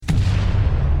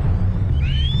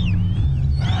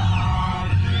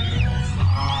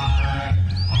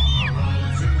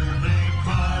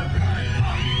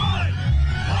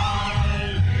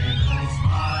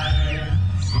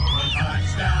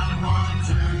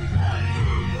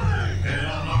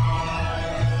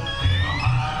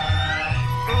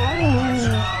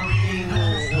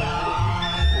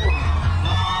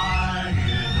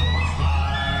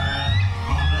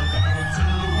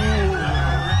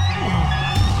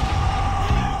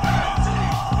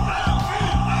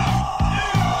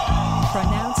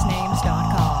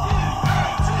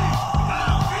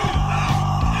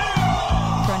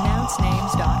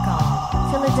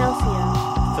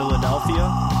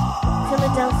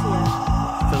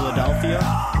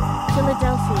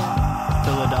Philadelphia.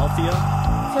 Philadelphia?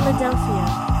 Philadelphia.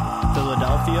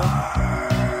 Philadelphia?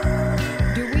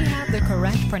 Do we have the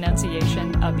correct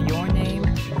pronunciation of your name?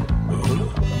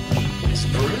 It's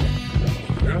pretty.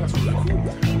 Yeah, that's really cool.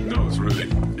 No, it's really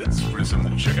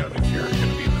something to check out if you're going to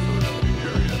be in the Philadelphia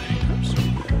area anytime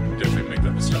soon. Definitely make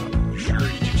that a stop. Sure,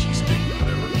 eat your cheesesteak,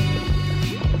 whatever.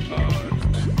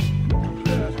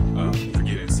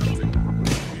 Forgetting something.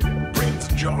 Brains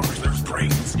in jars. There's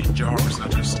brains in jars,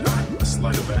 not just a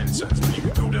sleight of hand sense, but you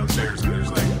can go downstairs and there's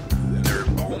they're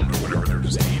boned or whatever, they're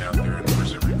just hanging out there in the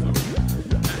preserving fluid.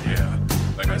 And yeah,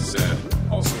 like I said,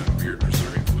 also in weird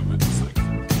preserving fluid, it's like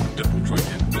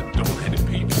double-headed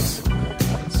pages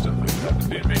and stuff like that that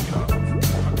they make it out of.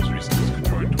 There's reasons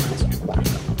conjoined twins can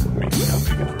make it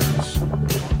for us.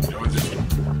 It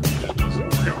just doesn't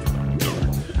work out for them. So,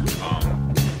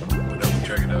 but no,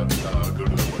 check it out. Go to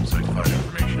their website to find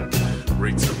information.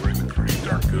 Rate somewhere in the pretty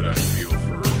dark good I feel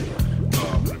for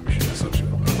Mission is such a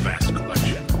vast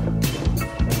collection.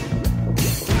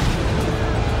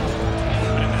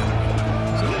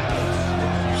 So,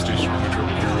 you stay strong and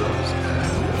trouble heroes.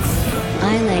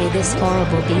 I lay this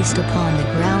horrible beast upon the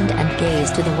ground and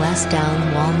gaze to the west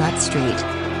down Walnut Street.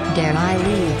 Dare I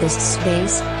leave this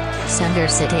space? Center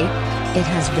City? It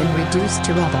has been reduced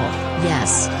to rubble,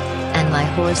 yes. And my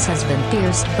horse has been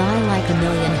pierced by like a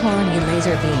million horny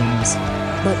laser beams.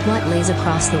 But what lays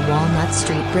across the Walnut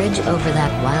Street Bridge over that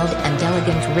wild and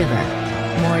elegant river?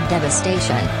 More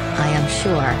devastation, I am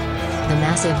sure. The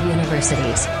massive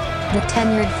universities. The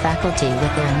tenured faculty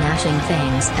with their gnashing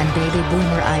fangs and baby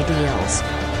boomer ideals.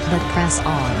 But press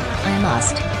on, I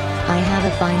must. I have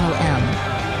a final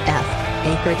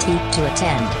a critique to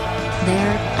attend.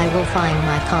 There, I will find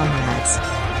my comrades.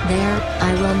 There,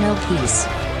 I will know peace.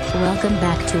 Welcome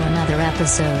back to another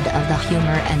episode of the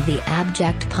Humor and the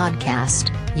Abject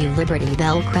podcast, you Liberty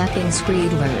Bell cracking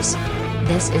Screedlers.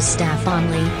 This is Staff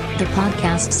Only, the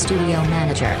podcast studio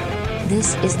manager.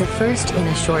 This is the first in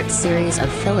a short series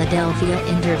of Philadelphia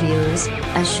interviews,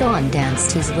 as Sean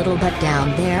danced his little butt down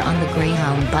there on the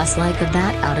Greyhound bus like a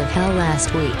bat out of hell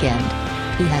last weekend.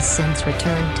 He has since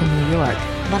returned to New York,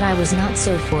 but I was not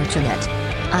so fortunate.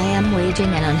 I am waging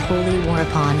an unholy war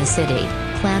upon the city,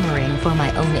 clamoring for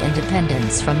my own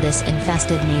independence from this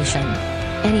infested nation.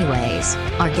 Anyways,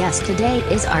 our guest today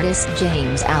is artist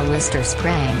James Alistair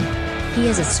Sprang. He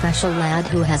is a special lad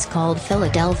who has called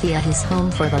Philadelphia his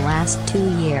home for the last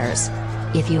 2 years.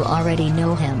 If you already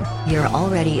know him, you're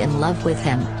already in love with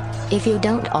him. If you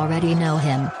don't already know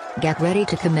him, get ready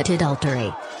to commit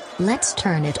adultery. Let's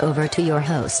turn it over to your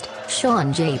host,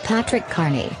 Sean J. Patrick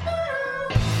Carney.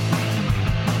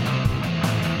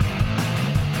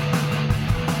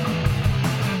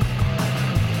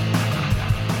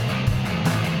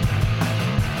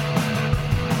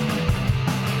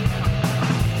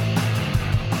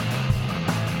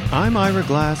 I'm Ira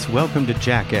Glass. Welcome to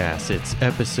Jackass. It's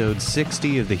episode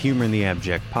 60 of the Humor and the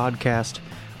Abject podcast.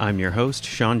 I'm your host,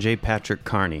 Sean J. Patrick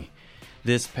Carney.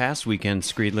 This past weekend,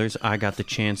 Screedlers, I got the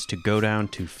chance to go down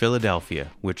to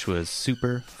Philadelphia, which was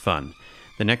super fun.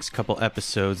 The next couple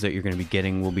episodes that you're going to be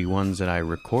getting will be ones that I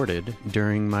recorded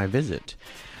during my visit.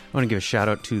 I want to give a shout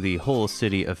out to the whole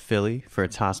city of Philly for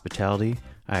its hospitality.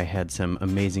 I had some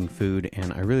amazing food,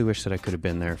 and I really wish that I could have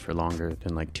been there for longer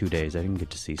than like 2 days. I didn't get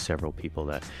to see several people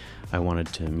that I wanted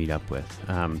to meet up with.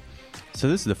 So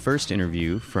this is the first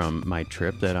interview from my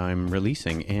trip that I'm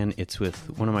releasing, and it's with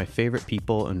one of my favorite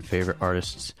people and favorite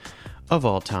artists of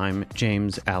all time,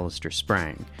 James Alistair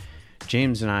Sprang.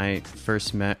 James and I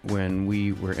first met when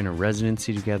we were in a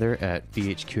residency together at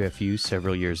BHQFU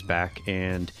several years back,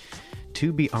 and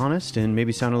to be honest, and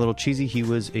maybe sound a little cheesy, he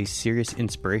was a serious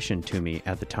inspiration to me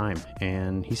at the time,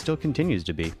 and he still continues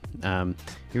to be.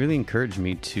 He really encouraged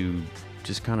me to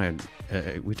just kind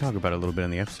of, we talk about it a little bit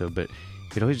in the episode, but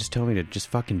he'd always just tell me to just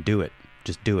fucking do it.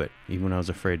 Just do it, even when I was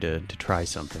afraid to try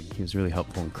something. He was really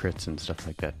helpful in crits and stuff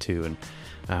like that, too. And,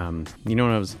 when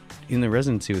I was in the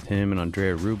residency with him and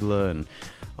Andrea Rubla and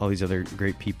all these other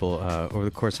great people, over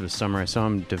the course of the summer, I saw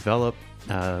him develop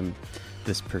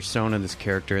this persona, this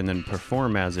character, and then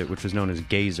perform as it, which was known as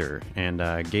Gazer. And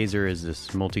Gazer is this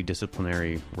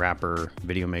multidisciplinary rapper,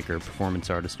 video maker, performance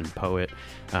artist, and poet.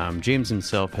 James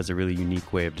himself has a really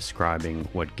unique way of describing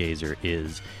what Gazer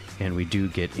is, and we do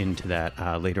get into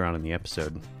that later on in the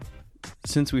episode.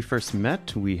 Since we first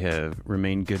met, we have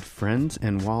remained good friends,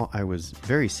 and while I was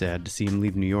very sad to see him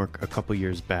leave New York a couple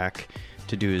years back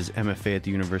to do his MFA at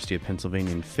the University of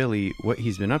Pennsylvania in Philly, what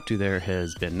he's been up to there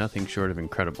has been nothing short of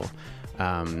incredible.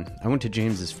 I went to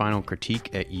James's final critique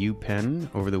at UPenn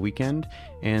over the weekend,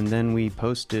 And then we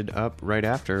posted up right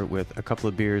after with a couple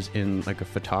of beers in like a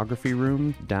photography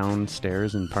room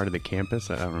downstairs in part of the campus.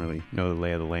 I don't really know the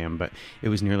lay of the land, but it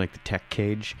was near like the tech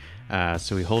cage.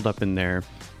 So we holed up in there,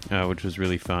 which was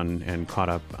really fun, and caught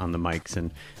up on the mics.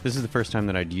 And this is the first time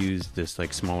that I'd used this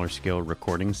like smaller scale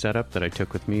recording setup that I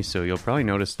took with me. So you'll probably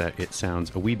notice that it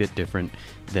sounds a wee bit different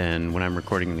than when I'm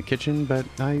recording in the kitchen, but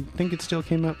I think it still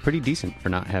came out pretty decent for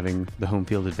not having the home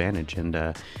field advantage and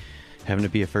having to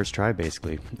be a first try,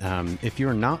 basically. If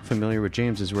you're not familiar with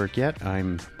James's work yet,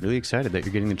 I'm really excited that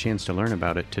you're getting the chance to learn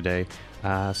about it today,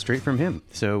 straight from him.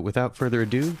 So without further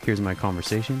ado, here's my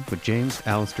conversation with James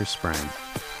Alistair Sprang.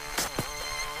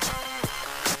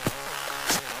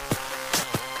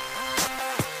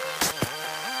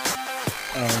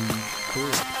 Cool.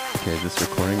 Okay, is this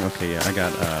recording? Okay, yeah, I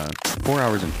got 4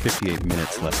 hours and 58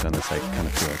 minutes left on this. I kind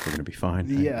of feel like we're going to be fine.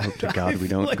 Yeah. I hope to God we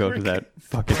don't go to that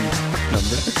fucking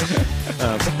number.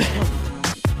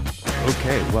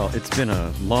 Okay, well, it's been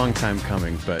a long time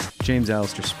coming, but James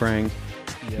Alistair Sprang,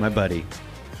 my buddy,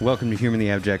 welcome to Humor in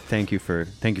the Abject. Thank you for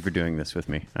doing this with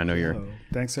me. I know you're... Oh,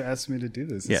 thanks for asking me to do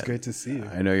this. It's great to see you.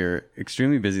 I know you're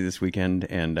extremely busy this weekend,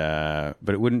 and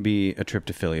but it wouldn't be a trip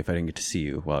to Philly if I didn't get to see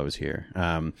you while I was here.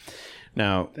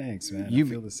 Now, thanks, man. I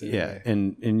feel the same way.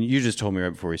 and you just told me right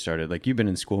before we started, like, you've been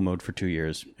in school mode for 2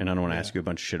 years, and I don't want to ask you a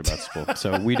bunch of shit about school,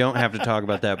 so we don't have to talk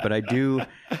about that. But I do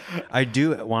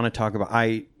want to talk about.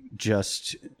 And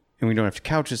we don't have to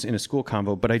couch this in a school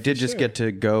convo, but I did just get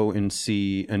to go and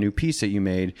see a new piece that you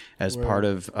made as part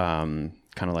of kind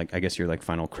of like, I guess your like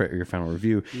final crit or your final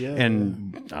review. Yeah.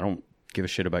 And I don't give a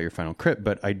shit about your final crit,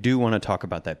 but I do want to talk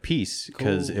about that piece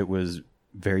because it was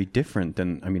very different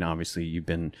than, I mean, obviously you've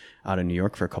been out in New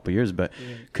York for a couple of years, but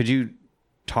could you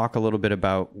talk a little bit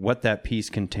about what that piece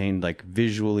contained, like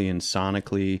visually and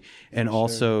sonically, and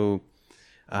also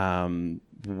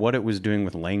what it was doing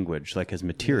with language, like as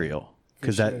material?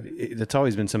 Because that's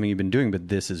always been something you've been doing, but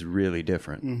this is really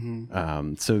different.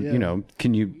 Mm-hmm. You know,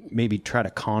 can you maybe try to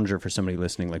conjure for somebody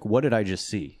listening, like, what did I just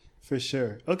see? For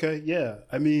sure. Okay, yeah.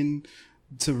 I mean,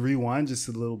 to rewind just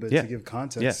a little bit to give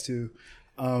context to,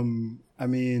 I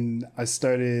mean, I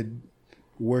started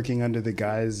working under the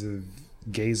guise of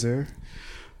Gazer,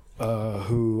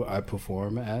 who I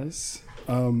perform as.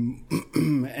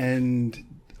 And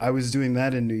I was doing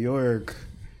that in New York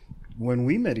when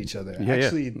we met each other.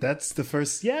 Actually, that's the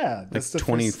first, that's like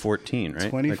 2014, right?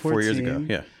 2014. Like 4 years ago,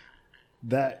 yeah.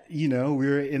 That, you know, we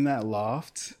were in that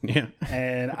loft. Yeah.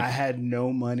 And I had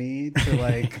no money to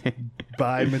like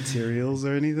buy materials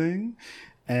or anything.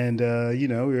 And, you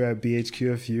know, we were at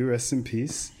BHQFU, rest in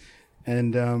peace.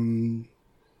 And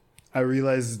I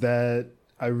realized that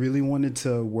I really wanted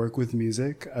to work with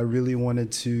music. I really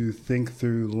wanted to think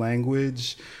through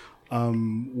language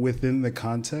within the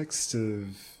context of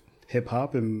hip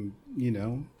hop and, you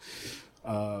know,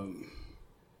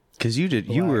 because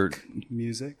you were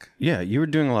music. Yeah, you were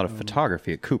doing a lot of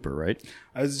photography at Cooper, right?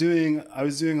 I was doing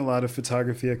a lot of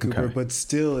photography at Cooper, but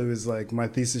still it was like my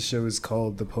thesis show was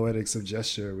called The Poetics of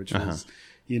Gesture, which was,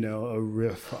 you know, a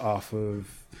riff off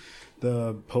of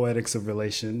the Poetics of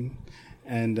Relation.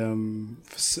 And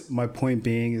my point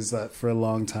being is that for a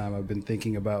long time I've been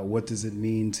thinking about what does it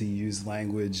mean to use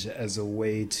language as a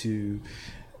way to,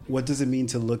 what does it mean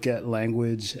to look at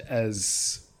language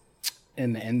as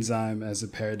an enzyme, as a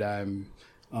paradigm,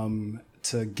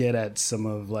 to get at some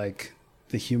of like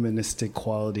the humanistic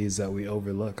qualities that we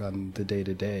overlook on the day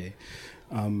to day.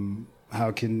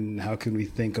 How can we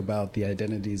think about the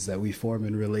identities that we form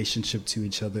in relationship to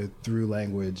each other through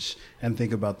language, and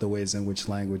think about the ways in which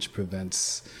language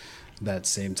prevents that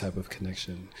same type of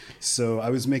connection? So I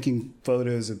was making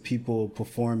photos of people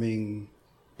performing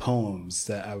poems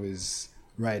that I was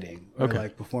writing, or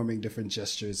like performing different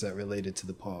gestures that related to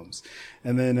the poems.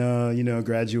 And then, you know,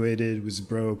 graduated, was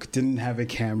broke, didn't have a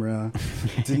camera,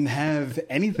 didn't have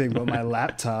anything but my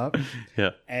laptop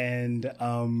and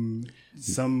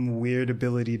some weird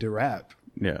ability to rap.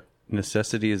 Yeah.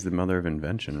 Necessity is the mother of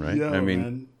invention, right? Yeah, I mean,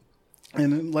 man.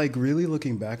 And like really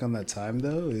looking back on that time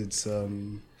though,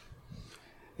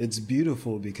 it's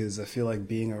beautiful because I feel like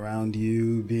being around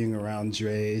you, being around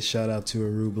Dre, shout out to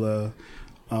Arubla,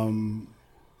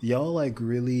 y'all like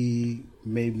really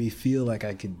made me feel like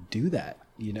I could do that,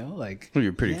 you know, like, well,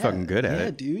 you're pretty fucking good at it. Yeah,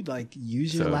 dude, like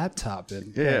use your laptop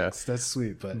and that's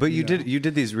sweet. But you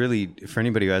did these really, for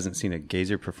anybody who hasn't seen a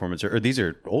Gazer performance, or these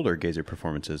are older Gazer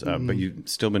performances, but you've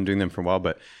still been doing them for a while,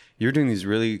 but you're doing these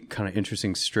really kind of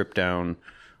interesting stripped down,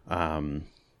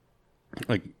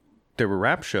 like there were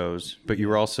rap shows, but you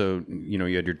were also, you know,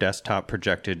 you had your desktop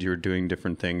projected, you were doing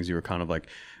different things. You were kind of like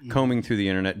combing through the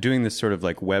internet, doing this sort of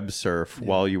like web surf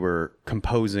while you were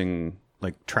composing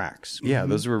like tracks. Yeah,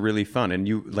 those were really fun.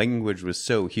 And language was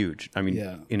so huge. I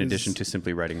mean, in addition to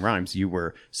simply writing rhymes,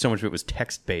 so much of it was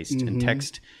text-based and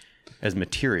text as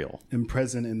material. And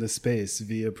present in the space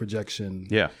via projection.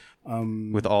 Yeah.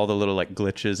 With all the little like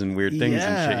glitches and weird things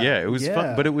and shit. Yeah, it was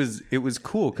fun. But it was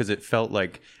cool because it felt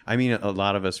like, I mean, a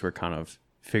lot of us were kind of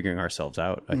figuring ourselves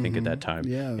out, I think, at that time.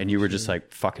 Yeah, and you were just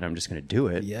like, fuck it, I'm just going to do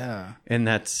it. Yeah. And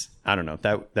that's, I don't know,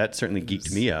 that certainly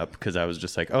geeked me up because I was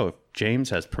just like, oh, if James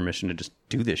has permission to just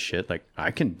do this shit, like I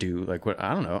can do like what,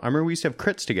 I don't know. I remember we used to have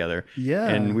crits together. Yeah.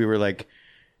 And we were like,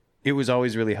 it was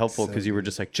always really helpful because you were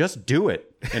just like, just do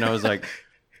it. And I was like,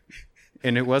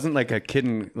 and it wasn't like a kid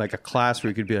in like a class where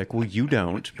you could be like, well, you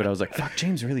don't. But I was like, fuck,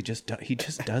 James really he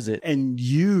just does it. And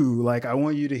you, like, I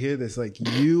want you to hear this. Like,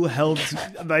 you helped,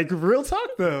 like, real talk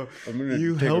though. I'm going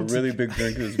to take a really big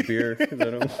drink of this beer. Cause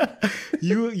I don't...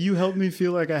 you helped me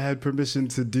feel like I had permission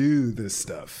to do this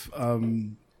stuff.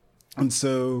 And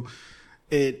so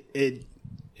it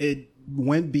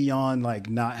went beyond like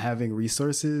not having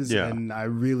resources, and I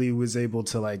really was able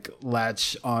to like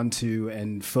latch onto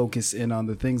and focus in on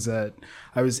the things that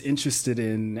I was interested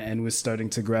in and was starting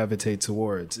to gravitate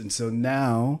towards. And so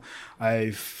now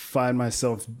I find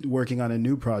myself working on a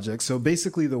new project. So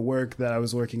basically the work that I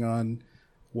was working on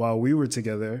while we were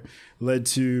together led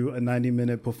to a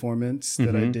 90-minute performance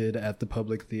that I did at the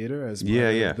Public Theater as part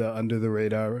of the Under the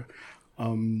Radar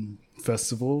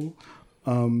festival.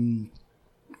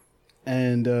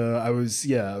 And it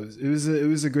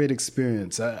was a great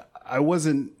experience. I was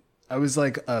in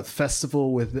a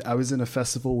festival within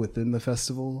the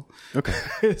festival. Okay.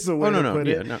 It's a way to put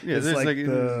it. No, it's like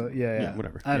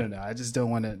whatever. I don't know. I just don't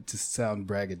want it to sound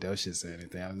braggadocious or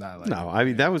anything. I'm not like. No, I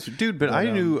mean that was, dude. But I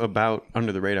knew about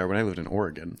Under the Radar when I lived in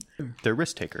Oregon. They're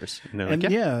risk takers, and they're like,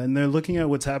 and they're looking at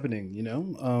what's happening. You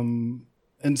know.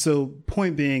 And so,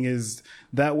 point being is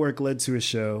that work led to a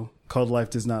show called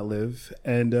Life Does Not Live,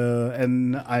 and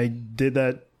I did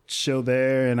that show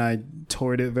there, and I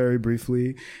toured it very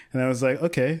briefly, and I was like,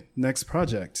 okay, next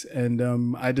project,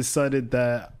 and I decided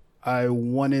that I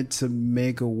wanted to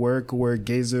make a work where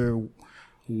Gazer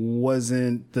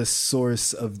wasn't the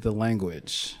source of the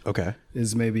language. Okay,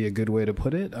 is maybe a good way to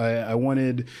put it. I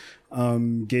wanted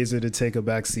Gazer to take a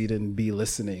backseat and be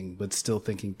listening, but still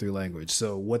thinking through language.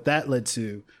 So what that led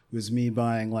to was me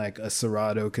buying like a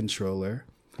Serato controller.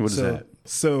 What is that?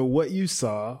 So what you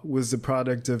saw was the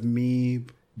product of me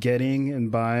getting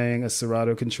and buying a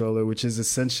Serato controller, which is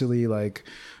essentially like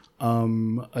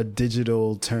a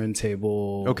digital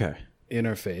turntable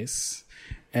interface,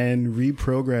 and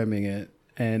reprogramming it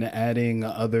and adding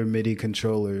other MIDI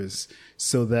controllers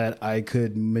so that I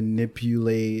could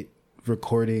manipulate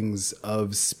recordings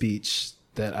of speech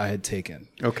that I had taken.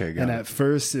 Okay, got and it. At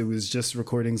first it was just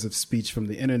recordings of speech from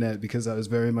the internet because I was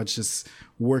very much just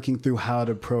working through how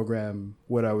to program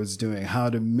what I was doing, how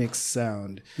to mix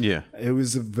sound. Yeah. It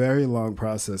was a very long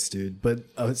process, dude. But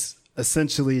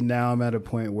essentially now I'm at a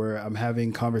point where I'm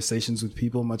having conversations with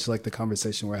people, much like the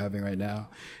conversation we're having right now.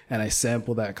 And I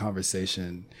sample that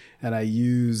conversation and I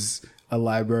use a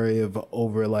library of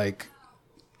over like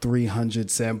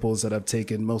 300 samples that I've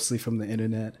taken mostly from the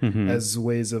internet as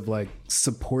ways of like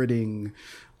supporting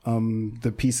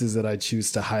the pieces that I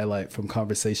choose to highlight from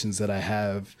conversations that I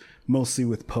have mostly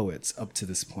with poets up to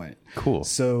this point. Cool.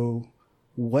 So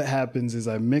what happens is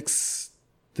I mix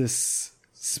this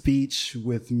speech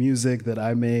with music that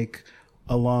I make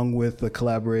along with a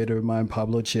collaborator of mine,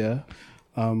 Pablo Chia.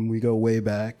 We go way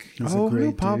back. He's a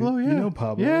great Pablo, dude. yeah. You know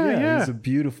Pablo. Yeah. He's a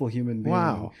beautiful human being.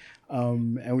 Wow.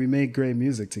 And we make great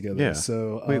music together. Yeah.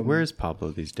 So wait, where is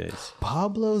Pablo these days?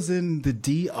 Pablo's in the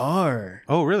DR.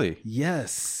 Oh, really?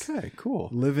 Yes. Okay, cool.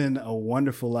 Living a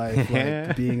wonderful life,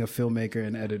 like being a filmmaker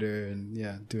and editor, and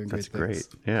doing great things. That's great.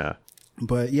 Yeah.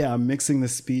 But yeah, I'm mixing the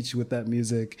speech with that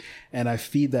music, and I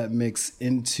feed that mix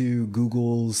into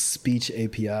Google's Speech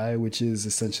API, which is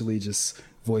essentially just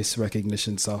voice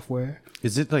recognition software.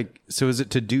 Is it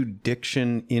to do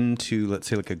diction into, let's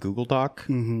say, like a Google Doc?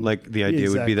 Like the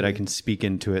idea would be that I can speak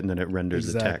into it and then it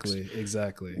renders the text.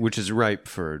 Exactly. Which is ripe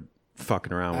for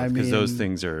fucking around with, because those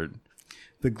things are...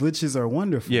 The glitches are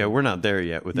wonderful. Yeah, we're not there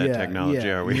yet with that technology,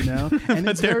 are we? You know? And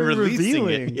it's very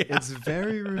revealing. It. Yeah. It's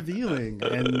very revealing.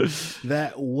 And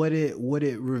that what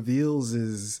it reveals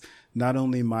is not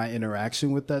only my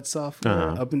interaction with that software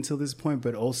up until this point,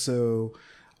 but also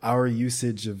our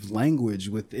usage of language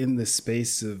within the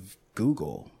space of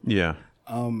Google. Yeah.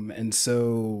 And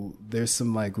so there's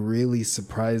some like really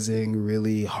surprising,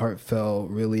 really heartfelt,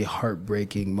 really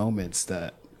heartbreaking moments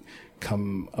that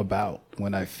come about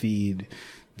when I feed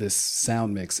this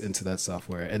sound mix into that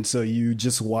software. And so you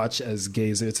just watch as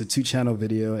Gazer, it's a 2-channel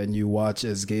video, and you watch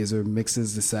as Gazer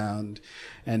mixes the sound.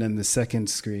 And in the second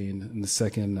screen, in the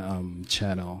second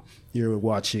channel, you're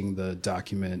watching the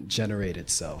document generate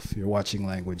itself. You're watching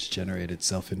language generate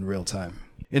itself in real time.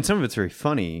 And some of it's very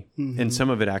funny, and some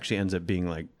of it actually ends up being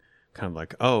like, kind of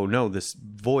like, oh no, this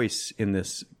voice in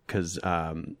this, because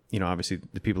obviously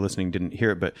the people listening didn't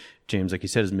hear it, but James, like you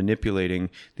said, is manipulating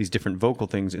these different vocal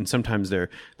things, and sometimes they're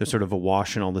sort of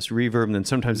awash in all this reverb, and then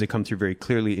sometimes they come through very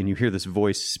clearly, and you hear this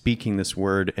voice speaking this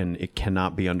word, and it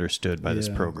cannot be understood by this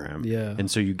program. Yeah. And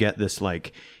so you get this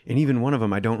like, and even one of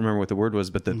them, I don't remember what the word was,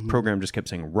 but the program just kept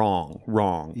saying wrong,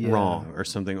 or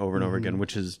something over and over again,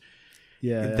 which is,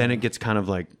 then it gets kind of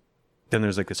like, then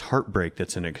there's like this heartbreak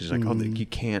that's in it, because you're like, oh,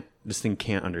 this thing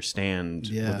can't understand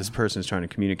what this person is trying to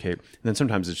communicate. And then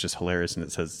sometimes it's just hilarious, and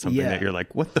it says something that you're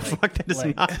like, what the fuck? That is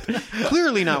not,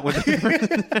 clearly not what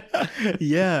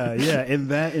Yeah. In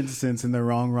that instance, in the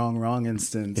wrong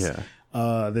instance,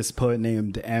 this poet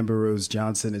named Amber Rose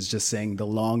Johnson is just saying the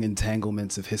long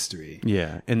entanglements of history.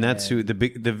 Yeah, and that's who the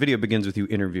video begins with, you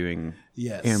interviewing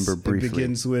Amber briefly. It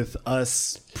begins with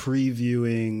us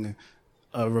previewing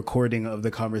a recording of the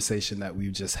conversation that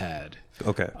we've just had.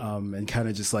 Okay. And kind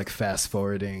of just like fast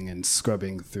forwarding and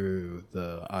scrubbing through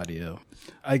the audio.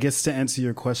 I guess to answer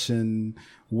your question,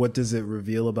 what does it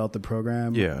reveal about the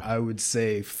program? Yeah. I would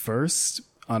say first,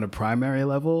 on a primary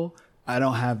level, I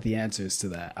don't have the answers to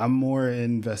that. I'm more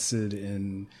invested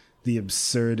in the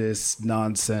absurdist,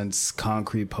 nonsense,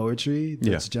 concrete poetry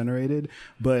that's generated.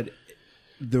 But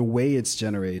the way it's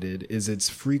generated is its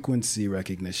frequency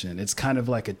recognition. It's kind of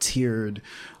like a tiered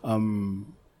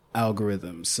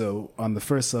algorithm. So on the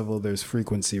first level, there's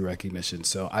frequency recognition.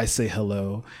 So I say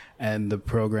hello, and the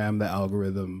program, the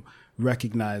algorithm,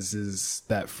 recognizes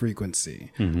that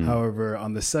frequency. However,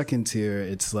 on the second tier,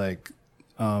 it's like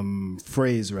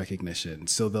phrase recognition.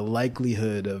 So the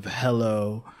likelihood of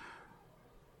hello,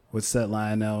 what's that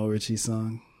Lionel Richie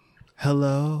song?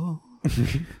 Hello.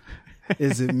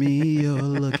 Is it me you're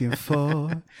looking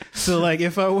for? So like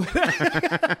if I would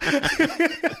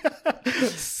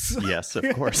yes,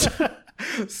 of course.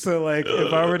 So like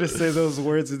if I were to say those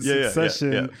words in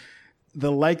succession, the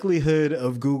likelihood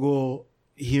of Google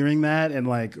hearing that and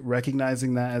like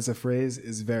recognizing that as a phrase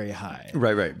is very high.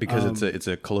 Right, because it's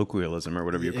a colloquialism or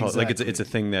whatever you call it. Like it's a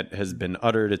thing that has been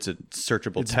uttered. It's a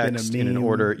searchable text in an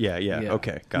order. Yeah.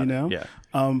 Okay, got it. Yeah.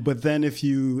 But then if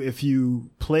you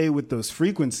play with those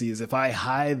frequencies, if I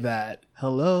hide that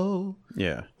hello,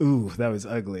 ooh, that was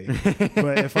ugly.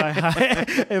 But if I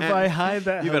hide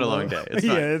that, you've had a long day. It's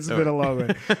fine. It's been a long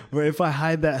way. But if I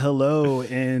hide that hello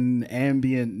in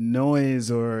ambient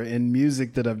noise or in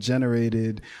music that I've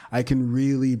generated, I can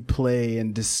really play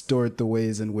and distort the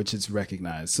ways in which it's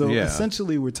recognized. So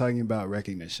essentially, we're talking about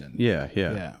recognition. Yeah.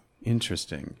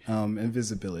 Interesting. And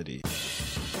visibility.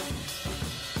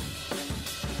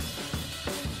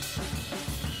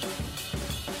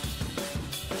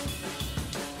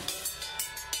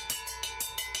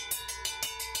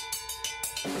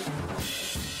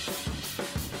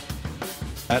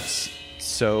 That's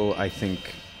so, I think,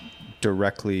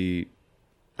 directly,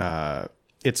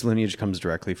 its lineage comes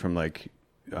directly from like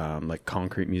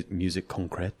concrete music,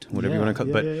 concrete, whatever you want to call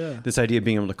it. But this idea of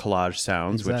being able to collage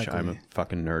sounds, which I'm a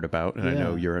fucking nerd about, and I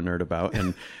know you're a nerd about,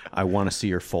 and I want to see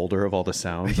your folder of all the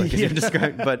sounds like you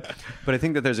described. But I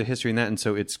think that there's a history in that, and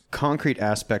so it's concrete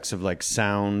aspects of like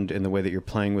sound and the way that you're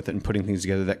playing with it and putting things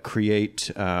together that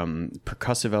create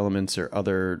percussive elements or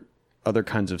other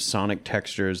kinds of sonic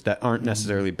textures that aren't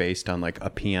necessarily based on like a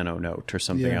piano note or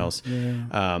something else.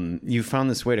 You found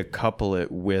this way to couple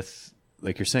it with,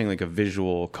 like you're saying, like a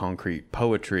visual concrete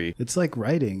poetry. It's like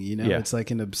writing, it's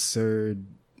like an absurd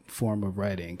form of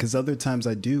writing, because other times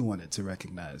I do want it to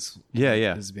recognize what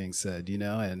is being said,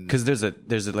 and because there's a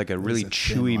like a really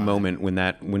chewy moment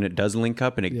when it does link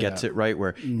up and it gets it right,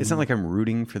 where it's not like I'm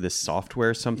rooting for this software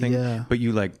or something, but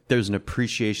you like, there's an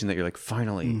appreciation that you're like,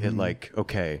 finally it like,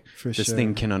 okay, this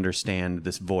thing can understand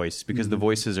this voice, because the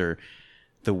voices are,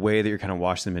 the way that you're kind of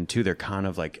washing them in too, they're kind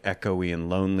of like echoey and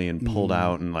lonely and pulled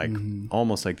out and like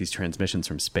almost like these transmissions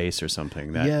from space or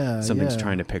something that something's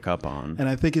trying to pick up on. And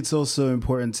I think it's also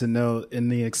important to note, in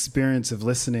the experience of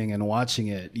listening and watching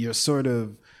it, you're sort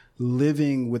of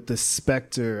living with the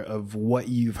specter of what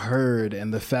you've heard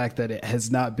and the fact that it has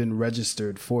not been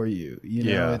registered for you.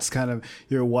 It's kind of,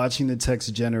 you're watching the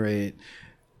text generate,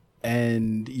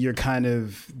 and you're kind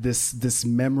of this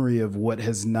memory of what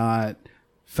has not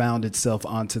found itself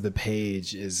onto the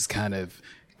page is kind of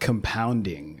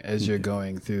compounding as you're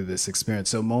going through this experience.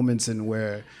 So moments in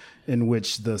where in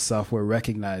which the software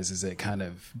recognizes it kind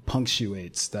of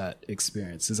punctuates that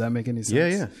experience. Does that make any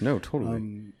sense? Yeah. No,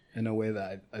 totally. In a way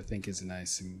that I think is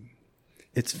nice. And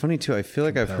it's funny too. I feel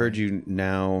like I've heard you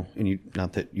now, and you,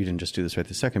 not that you didn't just do this right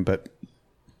this second, but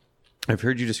I've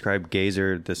heard you describe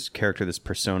Gazer, this character, this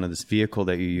persona, this vehicle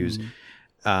that you use,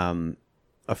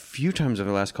 a few times over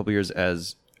the last couple of years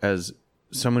as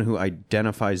someone who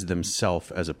identifies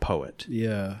themselves as a poet.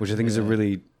 Yeah. Which I think is a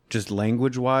really, just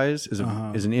language-wise, is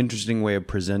an interesting way of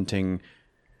presenting.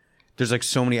 There's like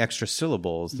so many extra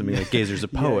syllables to me, like Gazer's a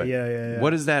poet. Yeah.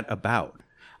 What is that about?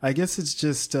 I guess it's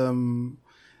just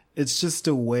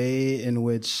a way in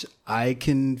which I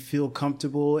can feel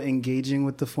comfortable engaging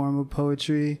with the form of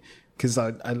poetry, because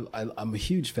I'm a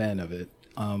huge fan of it.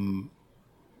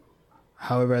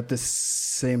 However, at the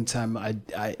same time,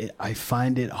 I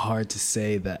find it hard to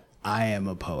say that I am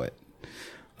a poet.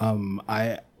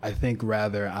 I think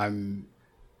rather I'm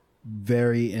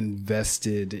very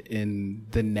invested in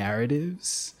the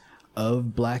narratives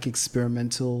of Black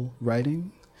experimental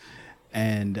writing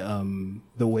and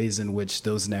the ways in which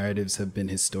those narratives have been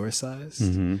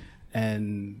historicized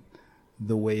and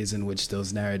the ways in which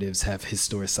those narratives have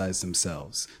historicized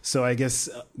themselves. So I guess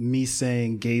me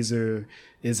saying Gazer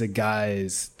is a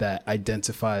guise that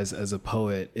identifies as a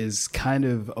poet is kind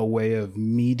of a way of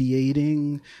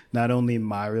mediating not only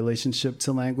my relationship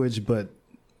to language, but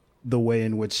the way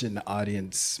in which an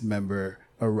audience member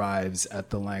arrives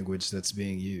at the language that's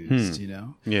being used, you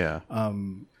know? Yeah.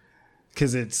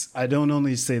 Because I don't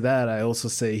only say that, I also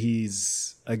say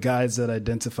he's a guise that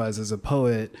identifies as a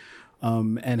poet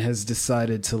and has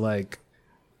decided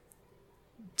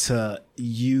to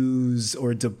use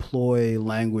or deploy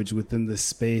language within the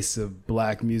space of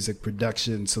Black music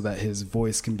production so that his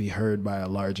voice can be heard by a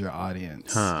larger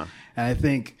audience. And I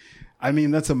think, I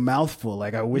mean, that's a mouthful.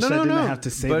 Like, I wish I didn't have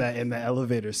to say that in the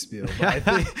elevator spiel. But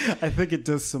I think it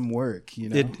does some work, you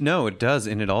know? It does.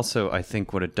 And it also, I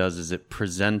think what it does is it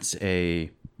presents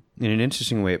in an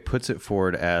interesting way, it puts it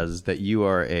forward as that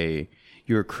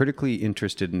you're critically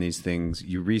interested in these things.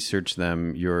 You research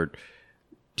them. You're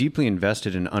deeply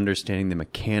invested in understanding the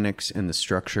mechanics and the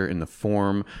structure and the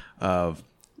form of,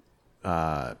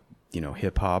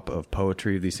 hip hop, of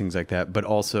poetry, these things like that, but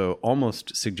also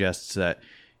almost suggests that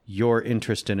your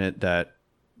interest in it, that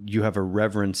you have a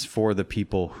reverence for the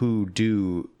people who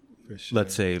do,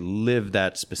 let's say, live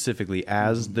that specifically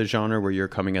as the genre where you're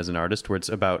coming as an artist, where it's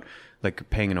about like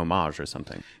paying an homage or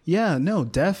something. Yeah, no,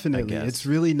 definitely. It's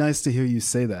really nice to hear you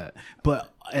say that.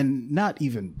 But I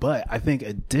think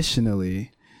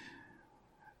additionally,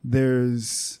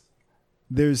 there's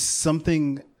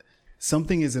something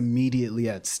is immediately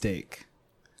at stake,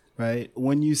 right?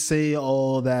 When you say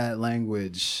all that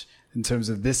language in terms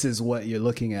of this is what you're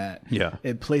looking at,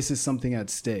 it places something at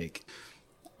stake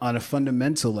on a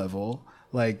fundamental level,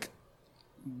 like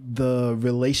the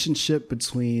relationship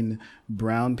between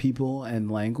brown people and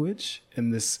language in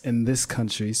this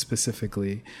country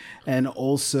specifically, and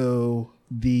also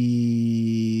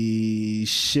the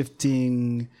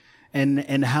shifting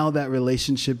and how that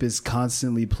relationship is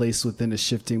constantly placed within a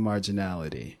shifting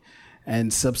marginality.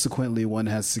 And subsequently, one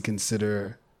has to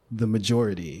consider the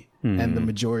majority and the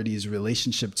majority's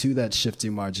relationship to that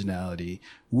shifting marginality,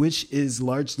 which is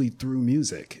largely through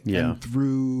music and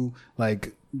through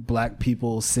like Black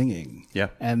people singing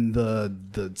and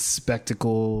the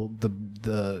spectacle,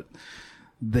 the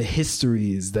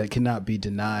histories that cannot be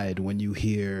denied when you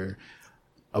hear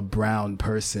a brown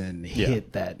person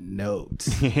hit that note,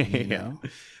 you know?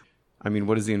 I mean,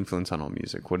 what is the influence on all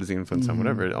music? What is the influence on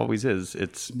whatever? It always is.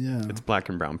 It's Black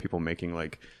and brown people making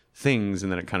like things,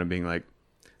 and then it kind of being like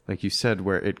you said,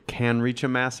 where it can reach a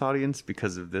mass audience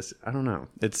because of this. I don't know.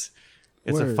 It's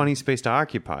a funny space to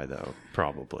occupy, though,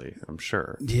 probably, I'm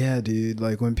sure. Yeah, dude.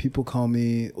 Like when people call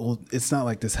me, well, it's not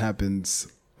like this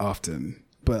happens often,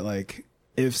 but like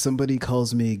if somebody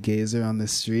calls me Gazer on the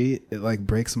street, it like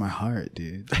breaks my heart,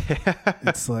 dude.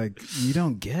 It's like, you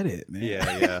don't get it, man.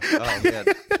 Yeah. Oh, man.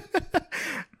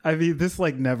 I mean, this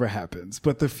like never happens,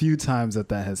 but the few times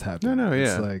that has happened,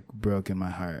 it's like broken my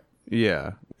heart.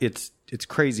 Yeah. It's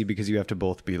crazy because you have to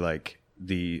both be like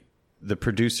the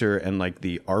producer and like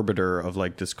the arbiter of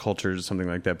like this culture or something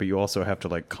like that, but you also have to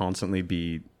like constantly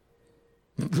be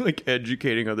like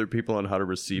educating other people on how to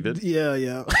receive it. Yeah. You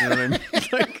know what I mean?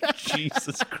 Like,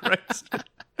 Jesus Christ.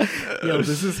 Yo,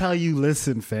 this is how you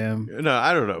listen, fam. No,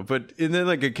 I don't know. But and then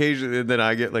like occasionally, and then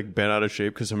I get like bent out of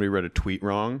shape because somebody read a tweet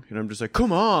wrong, and I'm just like,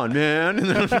 "Come on, man!" And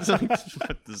then I'm just like,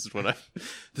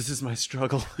 "This is my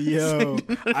struggle." Yo,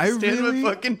 I really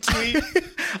my fucking tweet.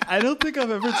 I don't think I've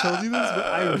ever told you this, but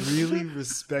I really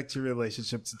respect your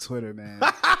relationship to Twitter, man.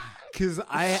 Because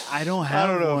I don't have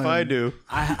one. I don't know if I do.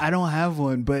 I don't have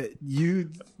one, but you're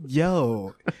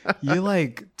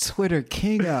like Twitter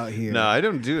king out here. No, I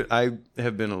don't do it. I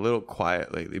have been a little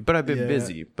quiet lately, but I've been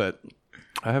busy. But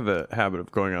I have a habit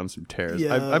of going on some tears.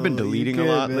 Yo, I've been deleting a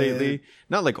lot man. lately.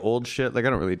 Not like old shit. Like I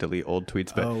don't really delete old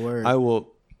tweets, but word.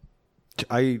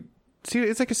 I see.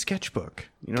 It's like a sketchbook.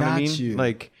 You know what I mean? You.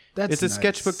 Like it's a nice.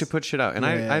 sketchbook to put shit out. And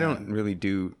I don't really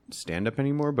do stand up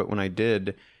anymore. But when I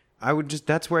did, I would just,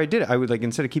 that's where I did it. I would like,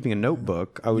 instead of keeping a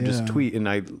notebook, I would just tweet. And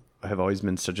I have always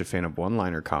been such a fan of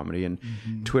one-liner comedy, and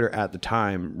Twitter at the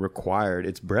time required,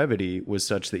 its brevity was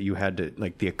such that you had to,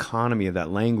 like, the economy of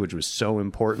that language was so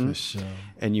important. For sure.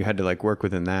 And you had to like work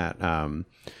within that.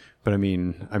 But I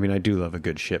mean, I do love a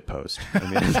good shit post. I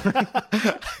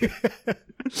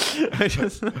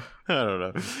don't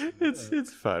know.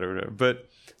 It's fine or whatever. But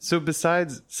so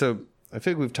I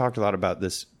think we've talked a lot about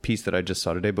this piece that I just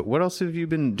saw today, but what else have you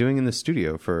been doing in the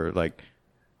studio for, like,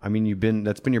 I mean,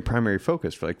 that's been your primary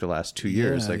focus for like the last 2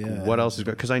 years. What else is,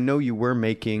 because I know you were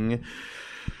making,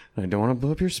 I don't want to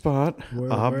blow up your spot,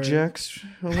 objects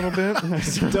a little bit.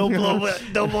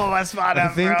 Don't blow my spot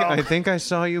up, bro. I think I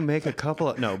saw you make a couple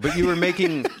of, no, but you were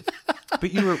making,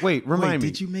 remind me.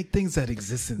 Did you make things that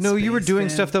exist in No, space, you were doing man?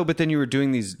 stuff though, but then you were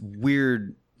doing these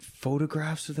weird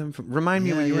photographs of them. Remind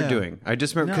me what you were doing. I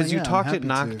just remember, because you talked at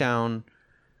Knockdown.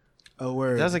 Oh,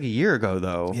 word. That was like a year ago,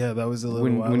 though. Yeah, that was a little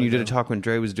while when you ago. did a talk when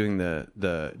Dre was doing the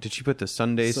did she put the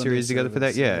Sunday series together for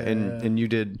that? Yeah, and you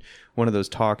did one of those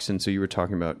talks, and so you were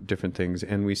talking about different things,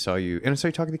 and I saw you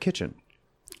talking in the kitchen.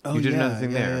 Oh, you did another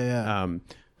thing yeah, there. Yeah.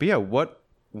 But yeah, what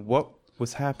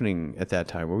was happening at that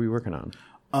time? What were you working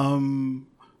on?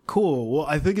 Cool. Well,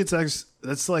 I think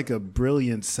that's like a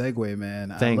brilliant segue,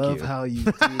 man. Thank I love you. how you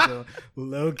do the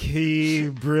low-key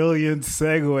brilliant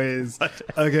segues.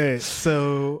 Okay,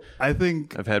 so I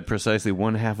think I've had precisely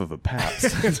one half of a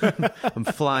pass. I'm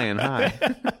flying high.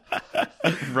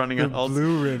 Running on all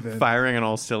blue ribbon. Firing on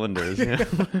all cylinders. Yeah.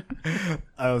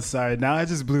 Oh, sorry. Now I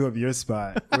just blew up your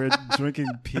spot. We're drinking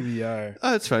PBR.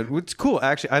 Oh, that's fine. It's cool.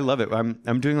 Actually, I love it.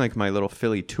 I'm doing like my little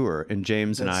Philly tour, and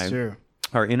James and I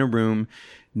are in a room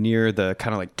near the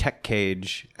kind of like tech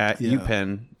cage at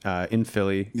UPenn in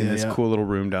Philly, in this cool little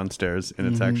room downstairs, and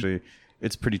it's actually,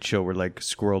 it's pretty chill. We're like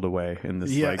squirreled away in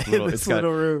this like little, in this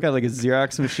little room. Got like a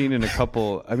Xerox machine and a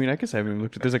couple. I mean, I guess I haven't even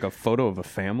looked at. There's like a photo of a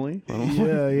family.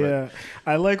 Yeah.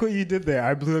 I like what you did there.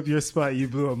 I blew up your spot. You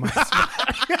blew up my spot.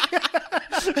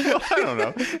 I don't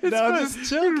know. I'm just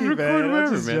joking, man.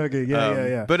 I'm just joking.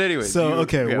 Yeah. But anyway, so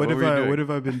what have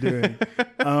I been doing?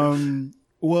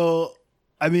 Well,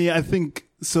 I mean, I think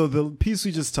so. The piece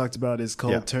we just talked about is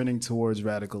called "Turning Towards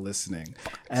Radical Listening,"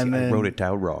 and then I wrote it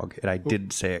down wrong, and I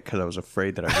didn't say it because I was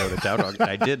afraid that I wrote it down wrong, and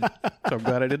I did. So I'm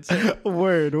glad I didn't say it.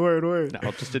 Word.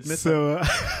 I'll just admit so,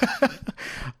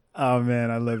 oh man,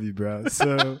 I love you, bro.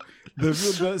 So to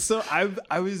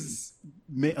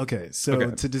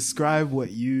describe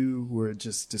what you were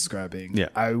just describing,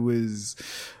 I was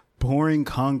pouring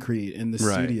concrete in the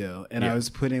studio, and I was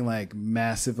putting like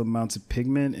massive amounts of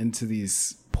pigment into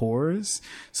these pores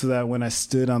so that when I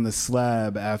stood on the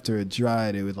slab after it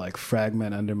dried, it would like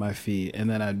fragment under my feet, and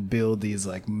then I'd build these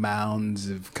like mounds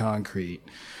of concrete,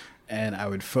 and I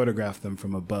would photograph them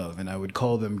from above, and I would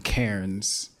call them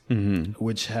cairns,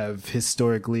 which have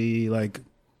historically, like,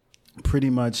 pretty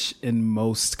much in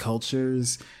most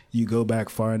cultures, you go back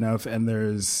far enough and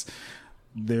there's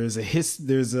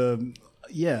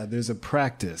a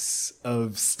practice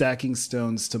of stacking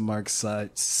stones to mark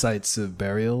sites of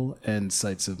burial and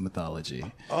sites of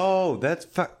mythology. Oh, that's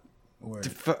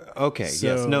okay. So,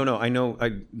 yes. No. I know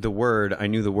the word. I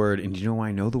knew the word, and do you know why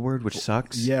I know the word, which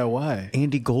sucks? Yeah. Why?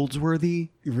 Andy Goldsworthy.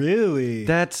 Really?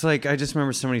 That's like, I just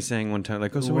remember somebody saying one time,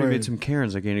 like, "Oh, somebody made some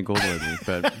Karens like Andy Goldsworthy,"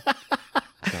 but.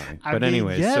 Sorry. But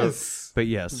anyway, yes.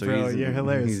 So bro, you're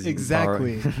hilarious.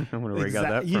 Exactly. I wonder where he got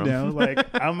that from. You know, like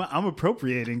I'm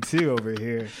appropriating too over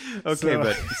here.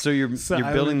 Okay, so you're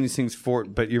building these things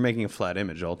but you're making a flat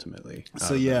image ultimately.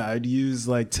 So I'd use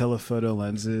like telephoto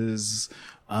lenses,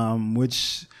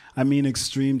 which I mean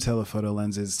extreme telephoto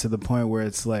lenses to the point where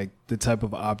it's like the type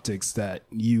of optics that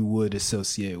you would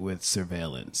associate with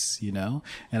surveillance, you know?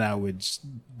 And I would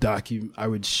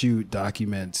document,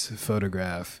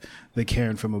 photograph the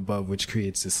cairn from above, which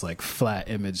creates this like flat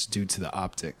image due to the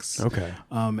optics. Okay.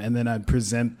 And then I'd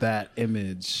present that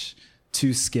image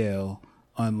to scale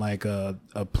on like a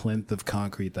plinth of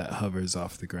concrete that hovers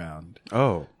off the ground.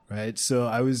 Oh. Right. So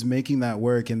I was making that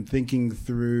work and thinking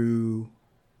through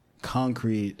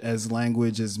concrete as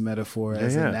language, as metaphor,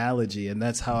 as analogy, and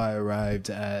that's how I arrived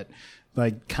at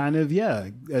like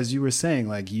as you were saying,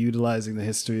 like utilizing the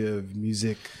history of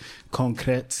musique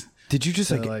concrète Did you just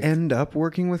So, like end up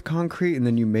working with concrete and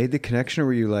then you made the connection, or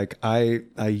were you like, I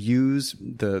use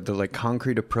the like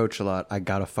concrete approach a lot, I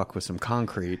gotta fuck with some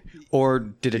concrete? Or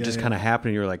did it just kind of happen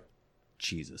and you were like,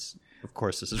 Jesus, of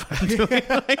course this is what I'm doing?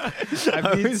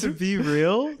 I mean, to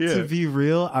be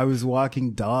real, I was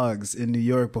walking dogs in New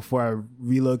York before I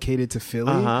relocated to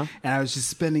Philly, and I was just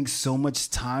spending so much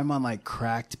time on like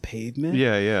cracked pavement.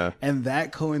 Yeah. And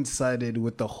that coincided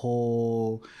with the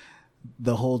whole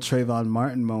Trayvon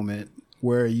Martin moment,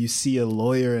 where you see a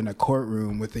lawyer in a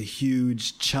courtroom with a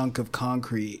huge chunk of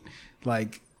concrete,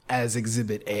 like as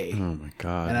Exhibit A. Oh my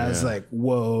God. And I was like,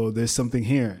 whoa, there's something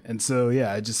here. And so,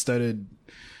 yeah, I just started.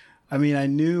 I mean, I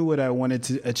knew what I wanted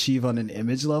to achieve on an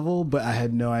image level, but I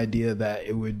had no idea that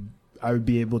I would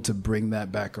be able to bring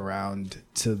that back around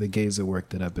to the Gazer work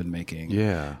that I've been making.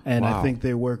 Yeah. And wow. I think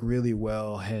they work really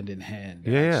well hand in hand,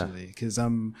 Yeah. actually. Because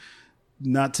I'm,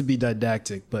 not to be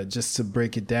didactic, but just to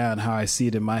break it down how I see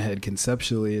it in my head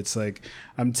conceptually, it's like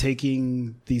I'm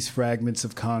taking these fragments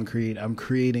of concrete, I'm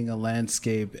creating a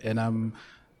landscape, and I'm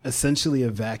essentially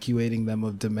evacuating them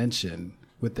of dimension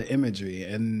with the imagery.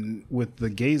 And with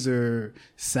the Gazer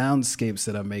soundscapes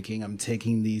that I'm making, I'm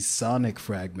taking these sonic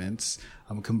fragments,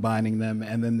 I'm combining them,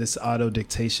 and then this auto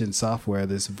dictation software,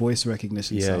 this voice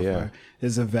recognition software,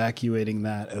 is evacuating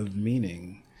that of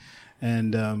meaning.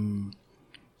 And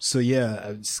so yeah,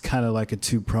 it's kind of like a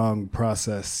 2-pronged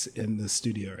process in the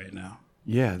studio right now.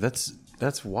 Yeah, that's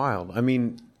wild. I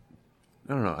mean,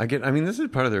 I don't know. I mean, this is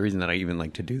part of the reason that I even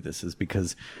like to do this, is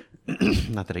because,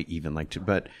 not that I even like to,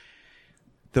 but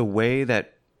the way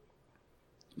that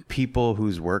people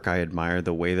whose work I admire,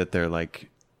 the way that they're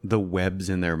like, the webs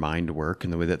in their mind work,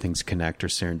 and the way that things connect or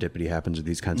serendipity happens, or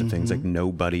these kinds of things, like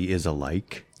nobody is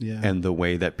alike. Yeah. And the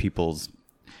way that people's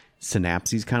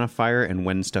synapses kind of fire, and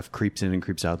when stuff creeps in and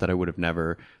creeps out that I would have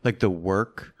never, like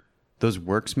those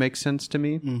works make sense to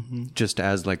me just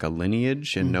as like a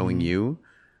lineage and knowing you,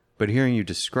 but hearing you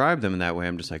describe them in that way,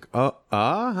 I'm just like,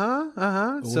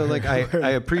 so like I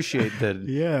appreciate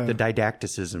the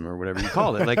didacticism or whatever you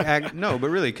call it, like no, but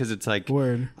really, because it's like,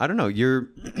 I don't know, you're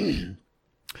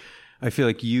I feel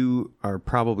like you are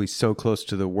probably so close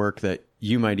to the work that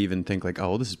you might even think like,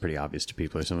 oh, this is pretty obvious to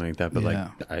people or something like that. But like,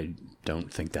 I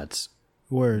don't think that's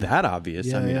that obvious.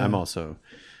 Yeah, I mean, I'm also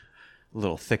a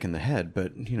little thick in the head,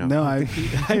 but you know. No, I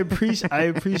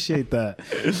appreciate that.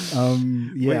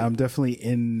 I'm definitely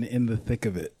in the thick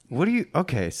of it. What do you,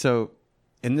 okay. So,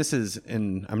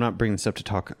 and I'm not bringing this up to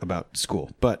talk about school,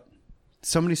 but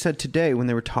somebody said today when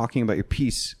they were talking about your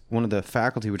piece, one of the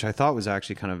faculty, which I thought was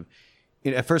actually kind of,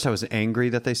 at first I was angry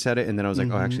that they said it, and then I was like,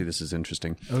 oh, actually, this is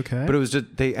interesting. Okay. But it was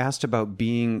just, they asked about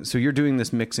being, so you're doing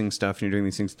this mixing stuff and you're doing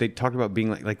these things. They talked about being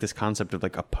like this concept of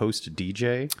like a post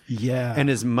DJ. Yeah. And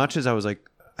as much as I was like,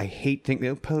 I hate thinking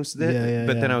they'll post this,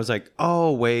 but then I was like,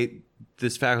 oh, wait,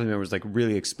 this faculty member was like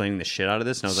really explaining the shit out of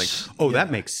this. And I was like, oh,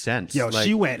 that makes sense. Yo, like,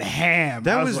 she went ham.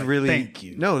 That was like, really, thank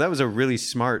you. No, that was a really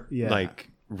smart, like,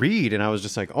 read, and I was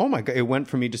just like, oh my God, it went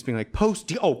from me just being like,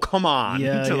 oh, come on,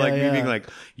 to like me being like,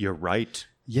 you're right.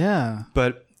 Yeah.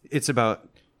 But it's about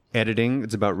editing,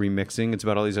 it's about remixing, it's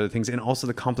about all these other things, and also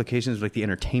the complications of like the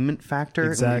entertainment factor.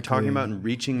 Exactly. And you're talking about and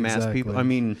reaching mass people. I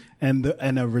mean, and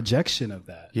a rejection of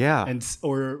that. Yeah.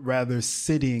 Or rather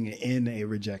sitting in a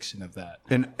rejection of that.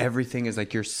 And everything is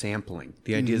like you're sampling.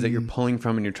 The idea is that you're pulling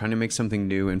from and you're trying to make something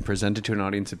new and present it to an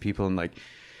audience of people, and like,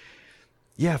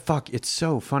 yeah, fuck, it's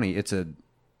so funny.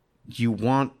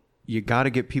 You got to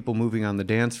get people moving on the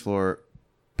dance floor,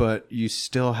 but you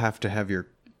still have to have your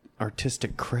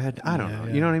artistic cred. I don't know.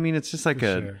 You know what I mean? It's just like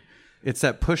it's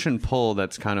that push and pull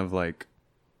that's kind of like,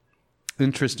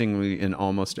 interestingly, in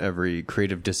almost every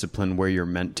creative discipline where you're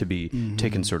meant to be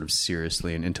taken sort of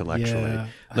seriously and intellectually.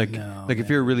 Like if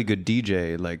you're a really good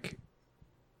DJ, like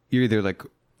you're either like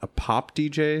a pop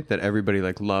DJ that everybody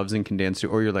like loves and can dance to,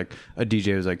 or you're like a DJ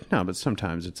who's like, no, but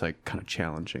sometimes it's like kind of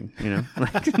challenging, you know?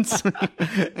 Like, it's like,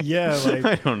 like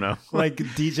I don't know, like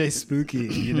DJ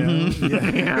Spooky, you know,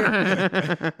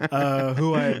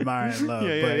 who I admire and love.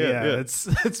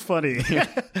 It's funny.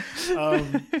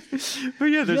 But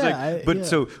yeah, there's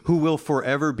so who will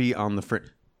forever be on the fringe.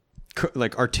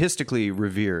 Like artistically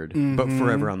revered, but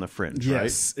forever on the fringe, right?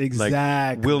 Yes, exactly.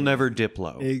 Like, we'll never dip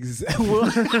low. Exactly.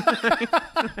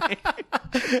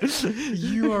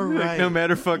 You are right. Like, no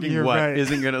matter fucking You're what, right.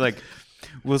 isn't gonna like.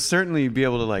 We'll certainly be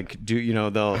able to like do, you know,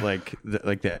 they'll like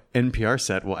the NPR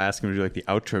set will ask him to do like the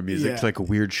outro music to like a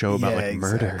weird show about like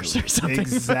murders or something.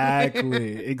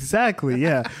 Exactly.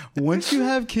 Yeah. Once you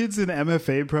have kids in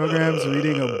MFA programs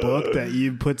reading a book that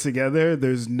you put together,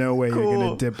 there's no way you're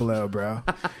gonna dip low, bro.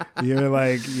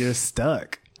 You're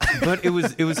stuck. But it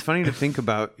was funny to think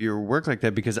about your work like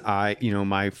that, because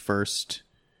my first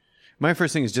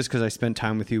thing is just because I spent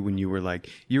time with you when you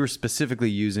were specifically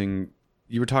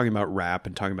you were talking about rap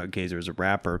and talking about Gazer as a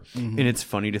rapper. And it's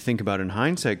funny to think about in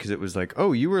hindsight, because it was like,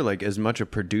 oh, you were like as much a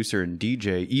producer and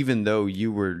DJ, even though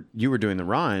you were doing the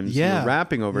rhymes, you were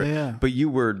rapping over it, but you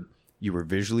were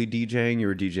visually DJing, you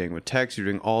were DJing with text, you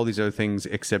were doing all these other things,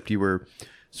 except you were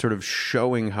sort of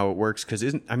showing how it works. Because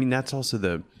that's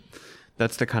also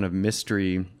that's the kind of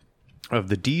mystery of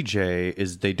the DJ,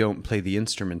 is they don't play the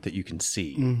instrument that you can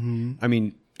see. I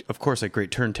mean, of course, like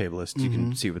great turntablists, you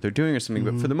can see what they're doing or something,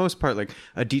 but for the most part, like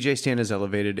a DJ stand is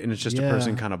elevated and it's just a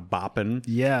person kind of bopping.